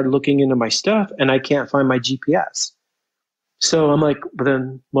I started looking into my stuff, and I can't find my GPS. So I'm like, but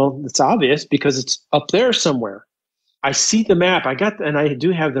then, well, it's obvious because it's up there somewhere. I see the map. And I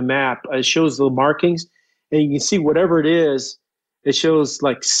do have the map. It shows the markings, and you can see whatever it is. It shows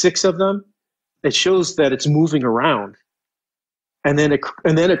like 6 of them. It shows that it's moving around, and then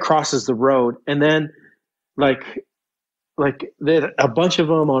it crosses the road, and then like a bunch of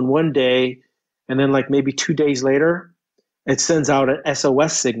them on one day, and then like maybe 2 days later, it sends out an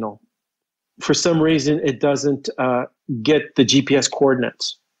SOS signal. For some reason, it doesn't get the GPS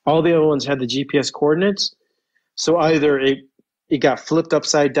coordinates. All the other ones had the GPS coordinates. So either it got flipped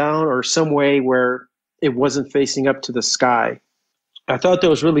upside down or some way where it wasn't facing up to the sky. I thought that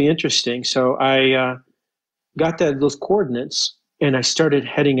was really interesting. So I got those coordinates, and I started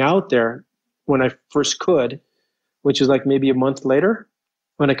heading out there when I first could, which was like maybe a month later,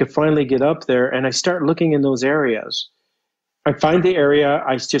 when I could finally get up there. And I start looking in those areas. I find the area.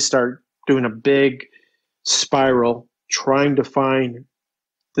 I just start doing a big spiral, trying to find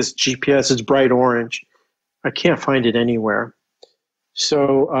this GPS. It's bright orange. I can't find it anywhere.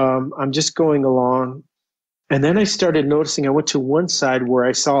 So I'm just going along. And then I started noticing, I went to one side where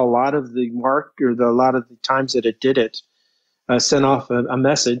I saw a lot of the a lot of the times that it did it, sent off a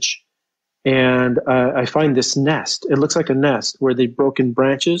message. And I find this nest. It looks like a nest where they've broken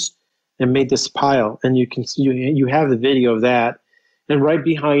branches and made this pile. And you have the video of that. And right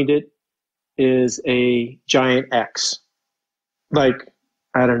behind it is a giant X, like,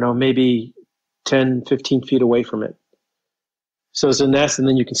 I don't know, maybe 10, 15 feet away from it. So it's a nest, and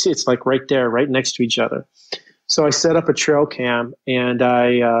then you can see it's like right there, right next to each other. So I set up a trail cam, and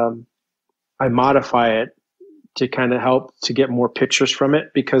I modify it to kind of help to get more pictures from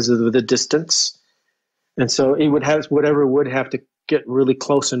it because of the distance. And so it would have to get really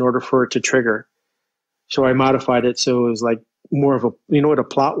close in order for it to trigger. So I modified it so it was like more of a, you know what a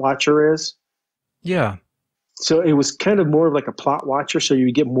plot watcher is? Yeah. So it was kind of more of like a plot watcher, so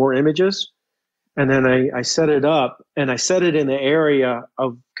you get more images. And then I set it up, and I set it in the area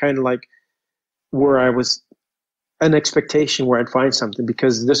of kind of like where I was an expectation where I'd find something,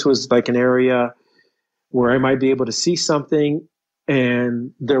 because this was like an area where I might be able to see something.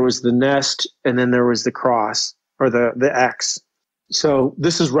 And there was the nest, and then there was the cross, or the X. So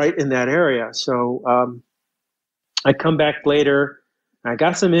this is right in that area. So I come back later. I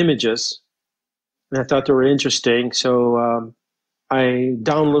got some images, and I thought they were interesting. So I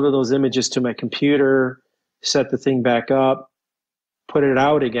downloaded those images to my computer, set the thing back up, put it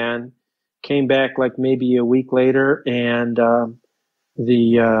out again, came back like maybe a week later, and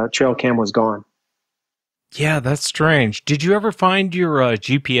the trail cam was gone. Yeah, that's strange. Did you ever find your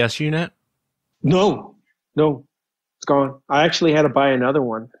GPS unit? No, it's gone. I actually had to buy another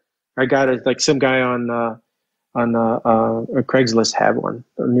one. I got it, like some guy on Craigslist had one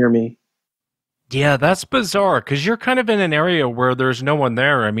near me. Yeah, that's bizarre, because you're kind of in an area where there's no one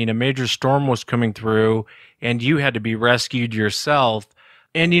there. I mean, a major storm was coming through, and you had to be rescued yourself.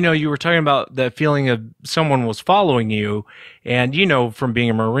 And, you were talking about that feeling of someone was following you. And, from being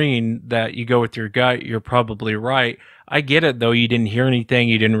a Marine, that you go with your gut, you're probably right. I get it, though. You didn't hear anything.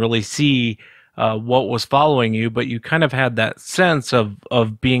 You didn't really see what was following you, but you kind of had that sense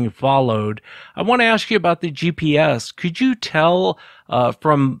of being followed. I want to ask you about the GPS. Could you tell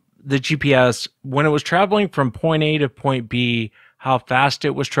from the GPS, when it was traveling from point A to point B, how fast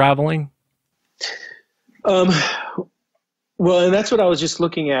it was traveling? Well, and that's what I was just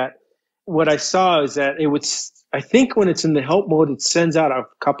looking at. What I saw is that it would, I think when it's in the help mode, it sends out a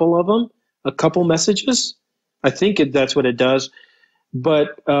couple messages. I think that's what it does.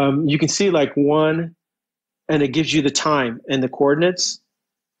 But you can see like one, and it gives you the time and the coordinates.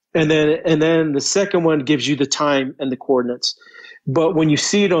 And then the second one gives you the time and the coordinates. But when you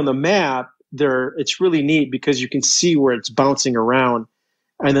see it on the map, it's really neat because you can see where it's bouncing around.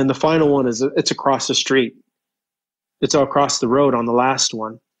 And then the final one it's across the street. It's all across the road on the last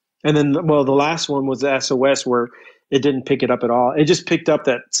one. And then, the last one was the SOS, where it didn't pick it up at all. It just picked up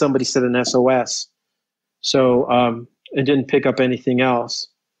that somebody said an SOS. So it didn't pick up anything else.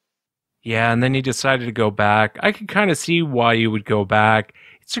 Yeah, and then you decided to go back. I can kind of see why you would go back.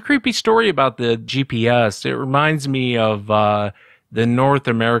 It's a creepy story about the GPS. It reminds me of the North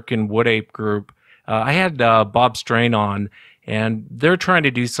American Wood Ape group. I had Bob Strain on, and they're trying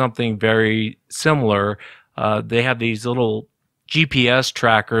to do something very similar. They have these little GPS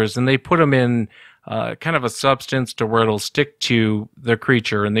trackers, and they put them in kind of a substance to where it'll stick to the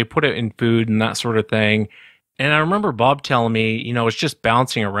creature, and they put it in food and that sort of thing. And I remember Bob telling me, it's just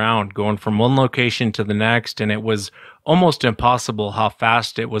bouncing around, going from one location to the next, and it was almost impossible how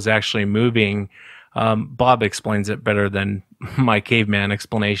fast it was actually moving. Bob explains it better than my caveman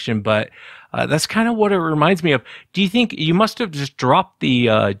explanation, but that's kind of what it reminds me of. Do you think you must have just dropped the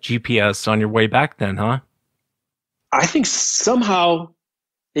GPS on your way back then, huh? I think somehow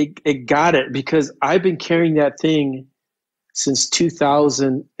it got it, because I've been carrying that thing since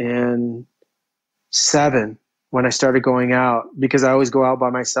 2007 when I started going out, because I always go out by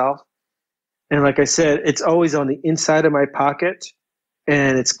myself. And like I said, it's always on the inside of my pocket,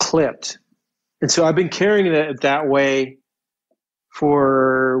 and it's clipped. And so I've been carrying it that way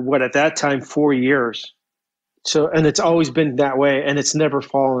for at that time, 4 years. So, and it's always been that way, and it's never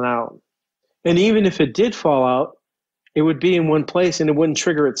fallen out. And even if it did fall out, it would be in one place and it wouldn't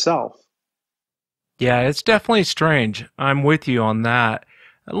trigger itself. Yeah, it's definitely strange. I'm with you on that.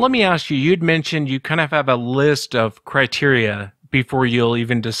 Let me ask you, you'd mentioned you kind of have a list of criteria before you'll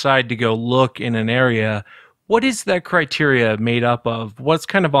even decide to go look in an area. What is that criteria made up of? What's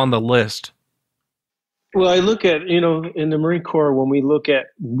kind of on the list? Well, I look at, in the Marine Corps, when we look at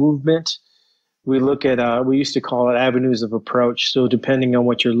movement, we look at, we used to call it avenues of approach. So depending on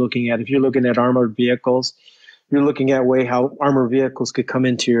what you're looking at, if you're looking at armored vehicles, you're looking at how armored vehicles could come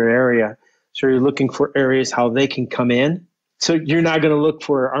into your area. So you're looking for areas how they can come in. So you're not going to look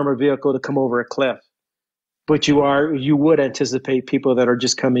for an armored vehicle to come over a cliff, but you would anticipate people that are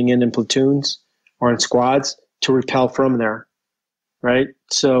just coming in platoons or in squads to repel from there, right?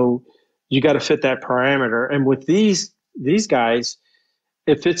 So you got to fit that parameter. And with these guys,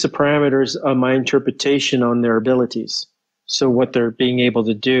 it fits the parameters of my interpretation on their abilities. So what they're being able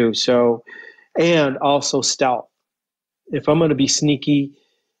to do. So, and also stealth. If I'm going to be sneaky,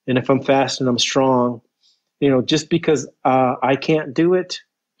 and if I'm fast and I'm strong, just because I can't do it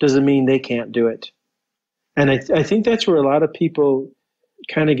doesn't mean they can't do it. And I think that's where a lot of people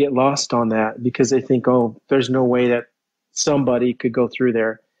kind of get lost on that, because they think, oh, there's no way that somebody could go through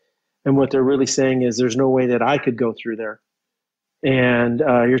there. And what they're really saying is there's no way that I could go through there. And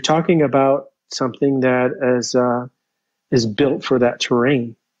you're talking about something that is built for that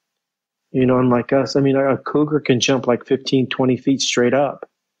terrain. unlike us. I mean, a cougar can jump like 15, 20 feet straight up.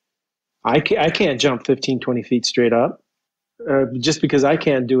 I can't jump 15, 20 feet straight up. Just because I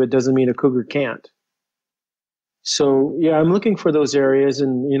can't do it doesn't mean a cougar can't. So yeah, I'm looking for those areas,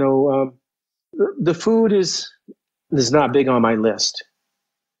 and the food is not big on my list.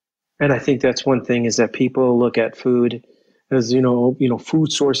 And I think that's one thing, is that people look at food as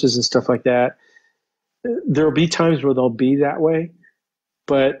food sources and stuff like that. There'll be times where they'll be that way,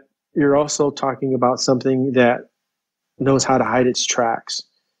 but you're also talking about something that knows how to hide its tracks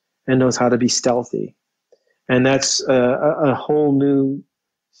and knows how to be stealthy. And that's a whole new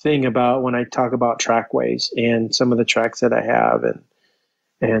thing about when I talk about trackways and some of the tracks that I have,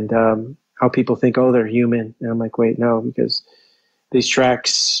 and how people think, oh, they're human. And I'm like, wait, no, because these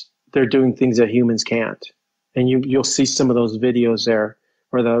tracks, they're doing things that humans can't. And you'll see some of those videos there,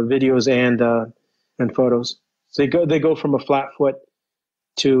 or the videos and photos. So they go from a flat foot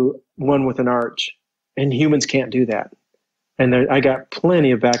to one with an arch, and humans can't do that. And I got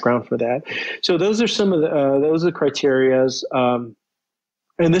plenty of background for that. So those are some of those are the criterias.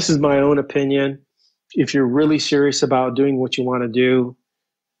 And this is my own opinion. If you're really serious about doing what you want to do,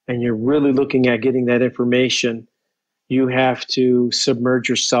 and you're really looking at getting that information, you have to submerge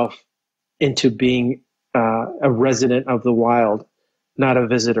yourself into being a resident of the wild, not a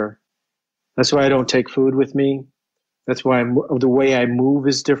visitor. That's why I don't take food with me. That's why the way I move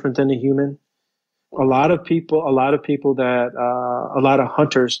is different than a human. A lot of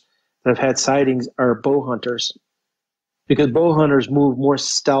hunters that have had sightings are bow hunters, because bow hunters move more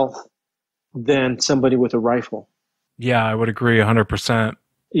stealth than somebody with a rifle. Yeah, I would agree 100%.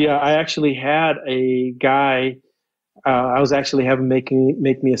 Yeah, I actually had a guy. I was actually having make me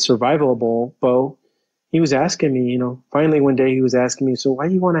a survivable bow. He was asking me, finally one day he was asking me, so why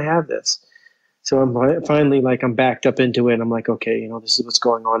do you want to have this? So I'm finally I'm backed up into it. And I'm like, okay, this is what's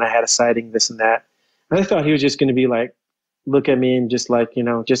going on. I had a sighting, this and that. And I thought he was just going to be like, look at me and just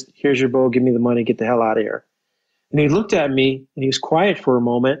just here's your bow, give me the money, get the hell out of here. And he looked at me and he was quiet for a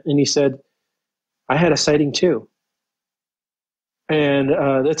moment and he said, I had a sighting too. And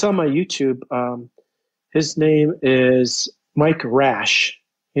that's on my YouTube. His name is Mike Rash.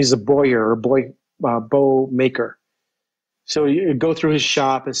 He's a bow maker. So you go through his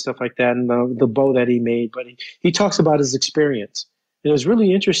shop and stuff like that, and the bow that he made. But he talks about his experience. And it was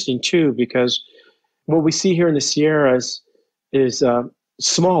really interesting too, because what we see here in the Sierras is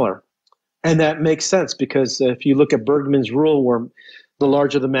smaller. And that makes sense, because if you look at Bergman's rule, where the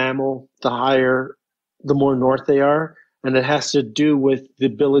larger the mammal, the more north they are. And it has to do with the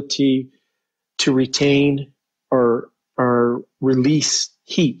ability to retain or release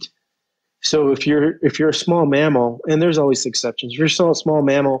heat. So if you're a small mammal, and there's always exceptions, if you're still a small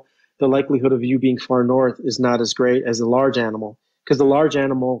mammal, the likelihood of you being far north is not as great as a large animal, because the large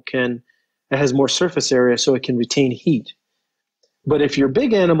animal it has more surface area, so it can retain heat. But if you're a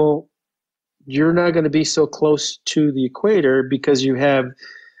big animal, you're not going to be so close to the equator, because you have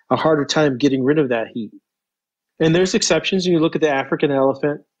a harder time getting rid of that heat. And there's exceptions. You look at the African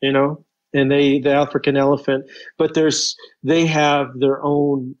elephant, and the African elephant, but they have their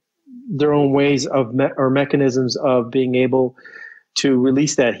own ways of or mechanisms of being able to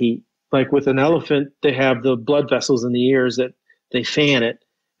release that heat. Like with an elephant, they have the blood vessels in the ears that they fan it,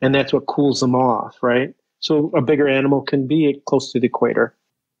 and that's what cools them off, right? So a bigger animal can be close to the equator.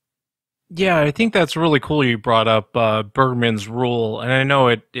 Yeah, I think that's really cool you brought up Bergman's rule. And I know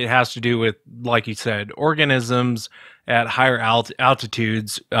it has to do with, like you said, organisms at higher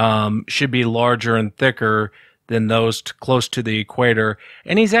altitudes should be larger and thicker than those close to the equator.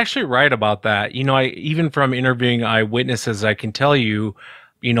 And he's actually right about that. Even from interviewing eyewitnesses, I can tell you,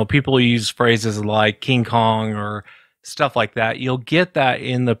 people use phrases like King Kong or stuff like that. You'll get that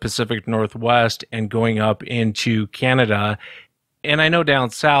in the Pacific Northwest and going up into Canada. And I know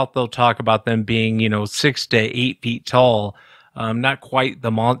down south, they'll talk about them being, 6 to 8 feet tall. Not quite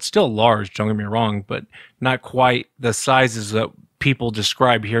still large, don't get me wrong, but not quite the sizes that people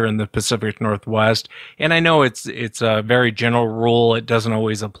describe here in the Pacific Northwest. And I know it's a very general rule. It doesn't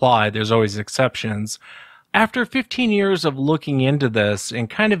always apply. There's always exceptions. After 15 years of looking into this and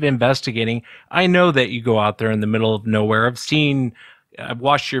kind of investigating, I know that you go out there in the middle of nowhere. I've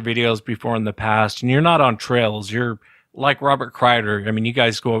watched your videos before in the past, and you're not on trails. You're like Robert Kreider. I mean, you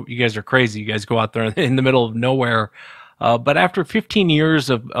guys are crazy. You guys go out there in the middle of nowhere. But after 15 years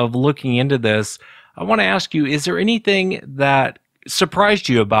of looking into this, I want to ask you, is there anything that surprised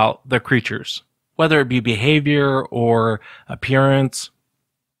you about the creatures, whether it be behavior or appearance?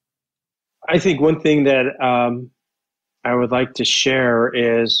 I think one thing that I would like to share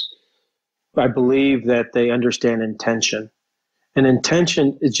is I believe that they understand intention. And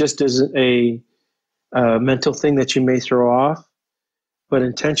intention, it just isn't a mental thing that you may throw off, but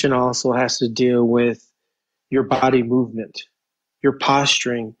intention also has to deal with your body movement, your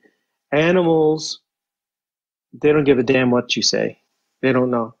posturing. Animals, they don't give a damn what you say. They don't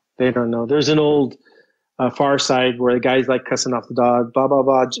know. They don't know. There's an old Far Side where the guy's like cussing off the dog, blah, blah,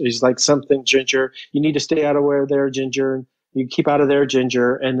 blah. He's like, something, Ginger, you need to stay out of where there, Ginger. You keep out of there,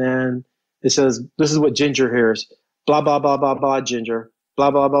 Ginger. And then it says, this is what Ginger hears. Blah, blah, blah, blah, blah, Ginger.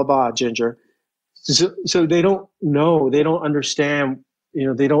 Blah, blah, blah, blah, Ginger. So they don't know. They don't understand,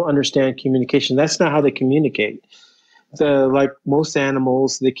 they don't understand communication. That's not how they communicate. Like most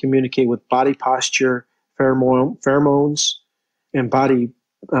animals, they communicate with body posture, pheromones, and body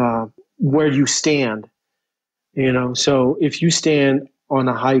where you stand. So if you stand on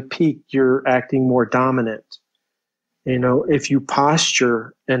a high peak, you're acting more dominant. If you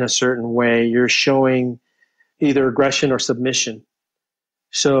posture in a certain way, you're showing either aggression or submission.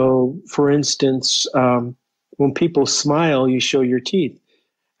 So, for instance, when people smile, you show your teeth.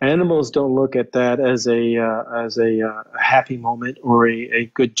 Animals don't look at that as a happy moment or a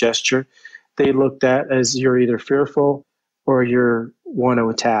good gesture. They look at as you're either fearful or you want to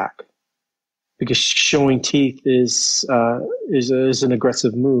attack, because showing teeth is an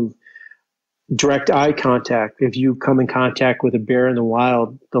aggressive move. Direct eye contact. If you come in contact with a bear in the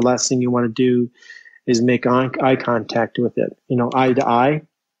wild, the last thing you want to do is make eye contact with it, eye to eye,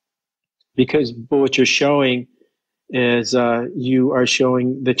 because what you're showing is you are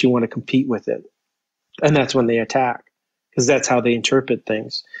showing that you want to compete with it. And that's when they attack, because that's how they interpret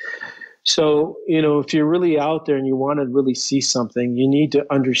things. So, if you're really out there and you want to really see something, you need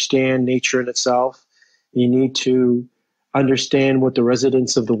to understand nature in itself. You need to understand what the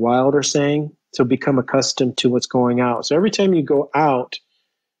residents of the wild are saying, to become accustomed to what's going out. So every time you go out,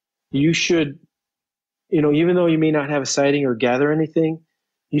 you should, even though you may not have a sighting or gather anything,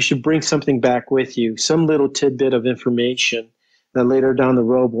 you should bring something back with you, some little tidbit of information that later down the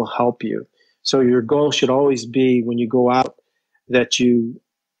road will help you. So your goal should always be, when you go out, that you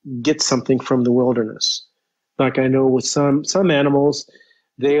get something from the wilderness. Like I know with some animals,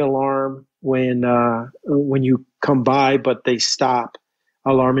 they alarm when you come by, but they stop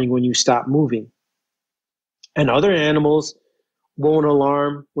alarming when you stop moving. And other animals won't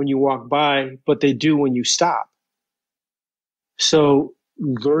alarm when you walk by, but they do when you stop. So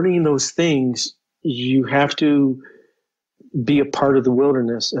learning those things, you have to be a part of the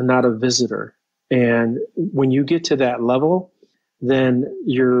wilderness and not a visitor. And when you get to that level, then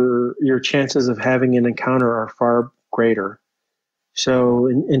your chances of having an encounter are far greater. So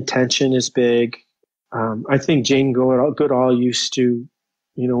intention is big. I think Jane Goodall used to,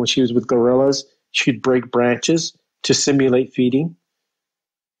 when she was with gorillas, she'd break branches to simulate feeding.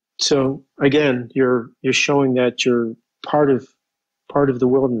 So again, you're showing that you're part of the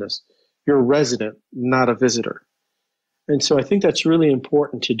wilderness. You're a resident, not a visitor. And so I think that's really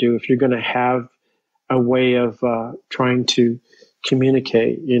important to do if you're going to have a way of trying to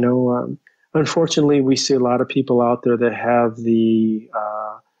communicate. Unfortunately, we see a lot of people out there that have the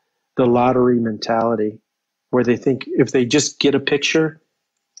lottery mentality, where they think if they just get a picture,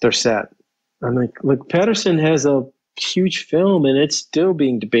 they're set. I'm like, look, Patterson has a huge film and it's still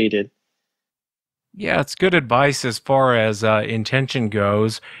being debated. Yeah, it's good advice as far as intention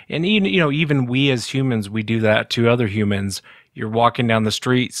goes. And even we as humans, we do that to other humans. You're walking down the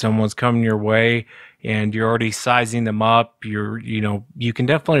street, someone's coming your way, and you're already sizing them up. You can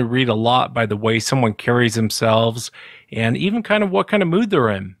definitely read a lot by the way someone carries themselves, and even kind of what kind of mood they're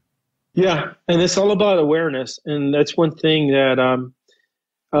in. Yeah, and it's all about awareness. And that's one thing that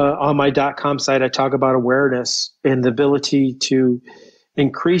on my .com site, I talk about awareness and the ability to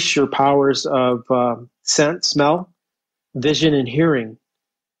increase your powers of scent, smell, vision, and hearing.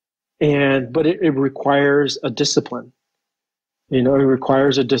 But it requires a discipline. It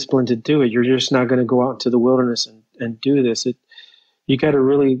requires a discipline to do it. You're just not going to go out into the wilderness and do this. You got to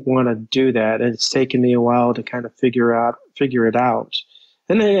really want to do that. And it's taken me a while to kind of figure it out.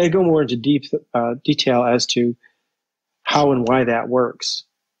 And I go more into detail as to how and why that works.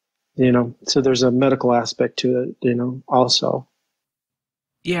 So there's a medical aspect to it, also.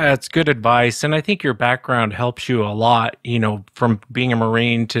 Yeah, it's good advice. And I think your background helps you a lot, from being a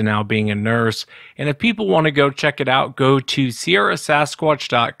Marine to now being a nurse. And if people want to go check it out, go to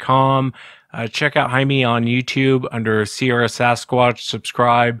sierrasasquatch.com. Check out Jaime on YouTube under Sierra Sasquatch,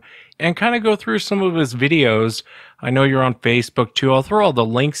 subscribe, and kind of go through some of his videos. I know you're on Facebook too. I'll throw all the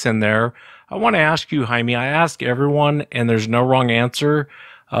links in there. I want to ask you, Jaime, I ask everyone, and there's no wrong answer.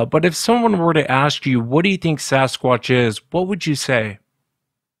 But if someone were to ask you, what do you think Sasquatch is? What would you say?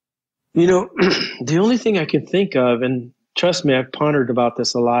 The only thing I can think of, and trust me, I've pondered about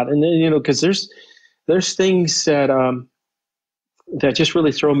this a lot, and because there's things that just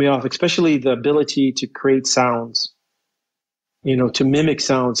really throw me off, especially the ability to create sounds, to mimic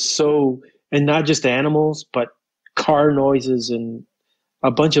sounds. So, and not just animals, but car noises and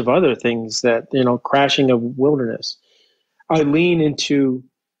a bunch of other things that, crashing of wilderness. I lean into,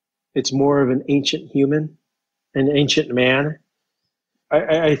 it's more of an ancient human, an ancient man.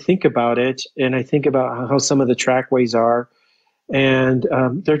 I think about it, and I think about how some of the trackways are, and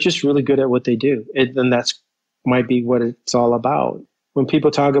they're just really good at what they do. And that's might be what it's all about. When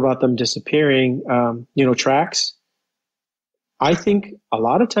people talk about them disappearing, tracks, I think a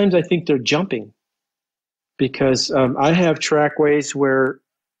lot of times I think they're jumping, because I have trackways where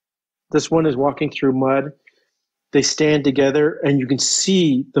this one is walking through mud. They stand together, and you can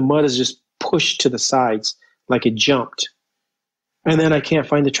see the mud is just pushed to the sides like it jumped. And then I can't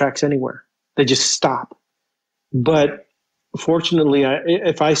find the tracks anywhere. They just stop. But fortunately,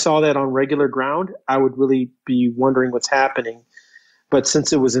 if I saw that on regular ground, I would really be wondering what's happening. But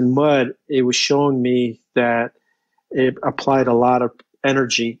since it was in mud, it was showing me that it applied a lot of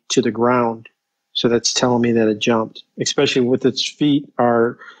energy to the ground. So that's telling me that it jumped, especially with its feet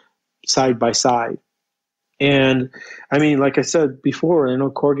are side by side. And I mean, like I said before,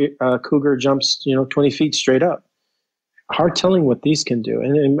 cougar jumps, 20 feet straight up. Hard telling what these can do.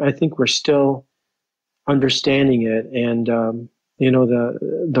 And I think we're still understanding it. And,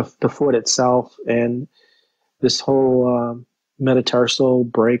 the foot itself and this whole metatarsal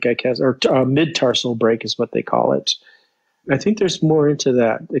break, I guess, or mid-tarsal break is what they call it. I think there's more into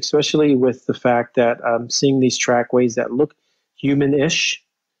that, especially with the fact that I'm seeing these trackways that look human-ish.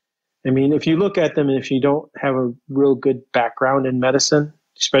 I mean, if you look at them and if you don't have a real good background in medicine,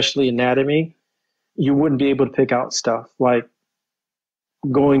 especially anatomy, you wouldn't be able to pick out stuff like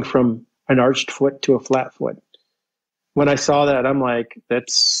going from an arched foot to a flat foot. When I saw that, I'm like, a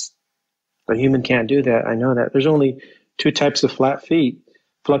human can't do that. I know that. There's only two types of flat feet,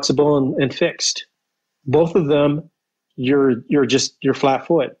 flexible and fixed. Both of them, you're flat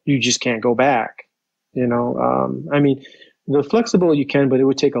foot. You just can't go back. I mean, the flexible you can, but it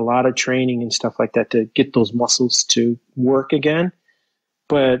would take a lot of training and stuff like that to get those muscles to work again.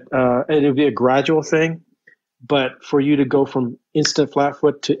 But it would be a gradual thing. But for you to go from instant flat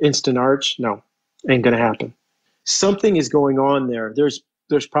foot to instant arch, no, ain't gonna happen. Something is going on there.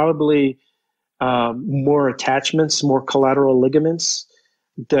 There's probably more attachments, more collateral ligaments,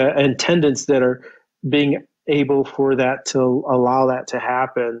 and tendons that are being able for that to allow that to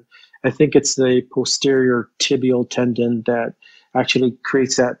happen. I think it's the posterior tibial tendon that actually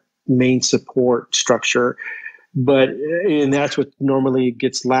creates that main support structure. And that's what normally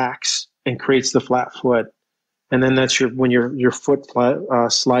gets lax and creates the flat foot. And then that's when your foot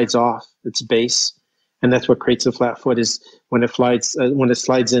slides off its base, and that's what creates the flat foot is when it slides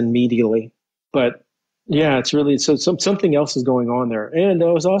in medially. But yeah, it's really something else is going on there. And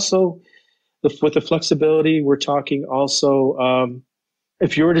there was also with the flexibility. We're talking also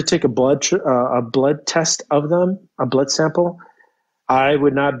if you were to take a blood test of them, a blood sample, I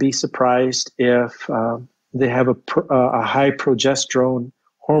would not be surprised if they have a high progesterone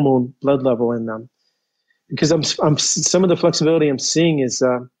hormone blood level in them, because I'm some of the flexibility I'm seeing is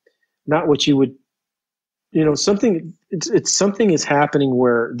not what you would, something. It's something is happening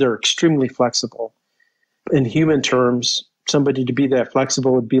where they're extremely flexible. In human terms, somebody to be that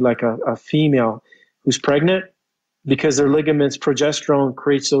flexible would be like a female who's pregnant, because their ligaments, progesterone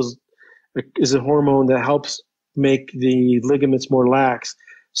is a hormone that helps make the ligaments more lax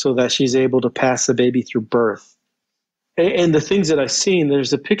so that she's able to pass the baby through birth. And the things that I've seen,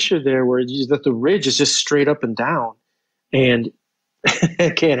 there's a picture there where that the ridge is just straight up and down, and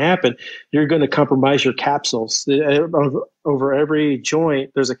it can't happen. You're going to compromise your capsules. Over every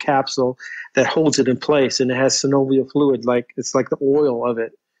joint, there's a capsule that holds it in place, and it has synovial fluid, it's like the oil of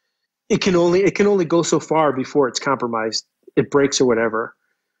it. It can only go so far before it's compromised. It breaks or whatever.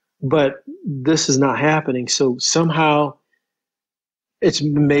 But this is not happening. So somehow it's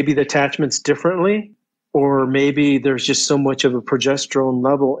maybe the attachment's differently, or maybe there's just so much of a progesterone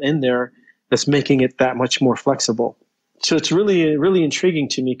level in there that's making it that much more flexible. So it's really, really intriguing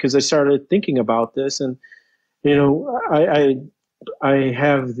to me, because I started thinking about this, and I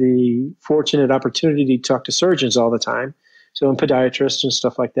have the fortunate opportunity to talk to surgeons all the time. So I'm podiatrists and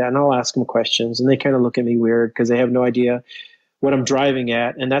stuff like that, and I'll ask them questions, and they kind of look at me weird because they have no idea what I'm driving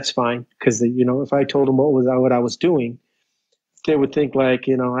at, and that's fine, because if I told them what I was doing, they would think I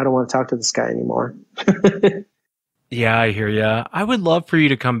don't want to talk to this guy anymore. Yeah, I hear ya. I would love for you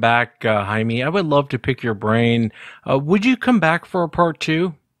to come back, Jaime. I would love to pick your brain. Would you come back for a part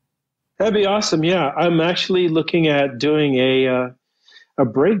 2? That'd be awesome. Yeah, I'm actually looking at doing a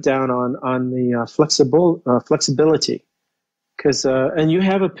breakdown on the flexibility, because and you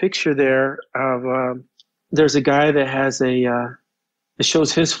have a picture there of there's a guy that has it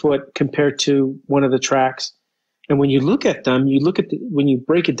shows his foot compared to one of the tracks, and when you look at them, when you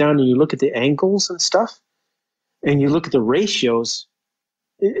break it down and you look at the angles and stuff, and you look at the ratios,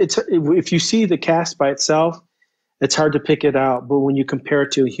 if you see the cast by itself, it's hard to pick it out. But when you compare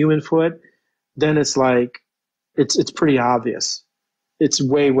it to a human foot, then it's like it's pretty obvious. It's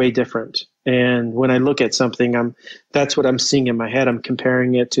way different. And when I look at something, that's what I'm seeing in my head. I'm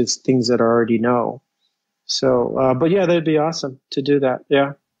comparing it to things that I already know. So, but yeah, that'd be awesome to do that.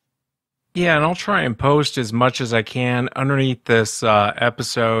 Yeah. Yeah, and I'll try and post as much as I can underneath this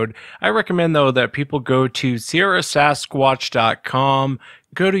episode. I recommend, though, that people go to sierrasasquatch.com,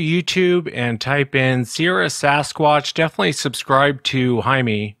 go to YouTube and type in Sierra Sasquatch. Definitely subscribe to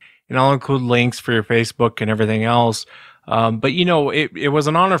Jaime, and I'll include links for your Facebook and everything else. But, you know, it was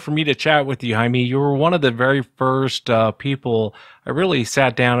an honor for me to chat with you, Jaime. You were one of the very first people I really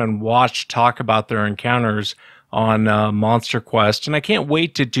sat down and watched talk about their encounters on MonsterQuest, and I can't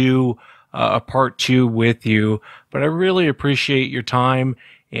wait to do a part 2 with you, but I really appreciate your time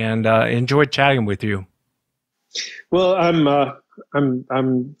and enjoyed chatting with you. Well, I'm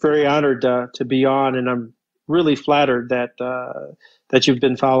very honored to be on, and I'm really flattered that you've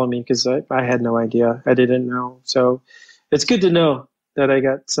been following me, because I had no idea. I didn't know. So it's good to know that I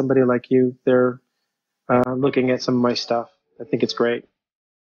got somebody like you there looking at some of my stuff. I think it's great.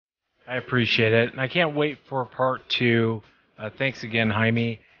 I appreciate it, and I can't wait for part 2. Thanks again,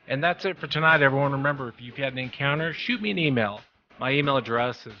 Jaime. And that's it for tonight, everyone. Remember, if you've had an encounter, shoot me an email. My email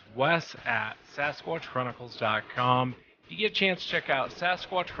address is wes@sasquatchchronicles.com. If you get a chance, check out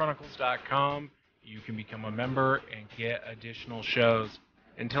sasquatchchronicles.com. You can become a member and get additional shows.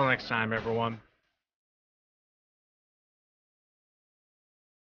 Until next time, everyone.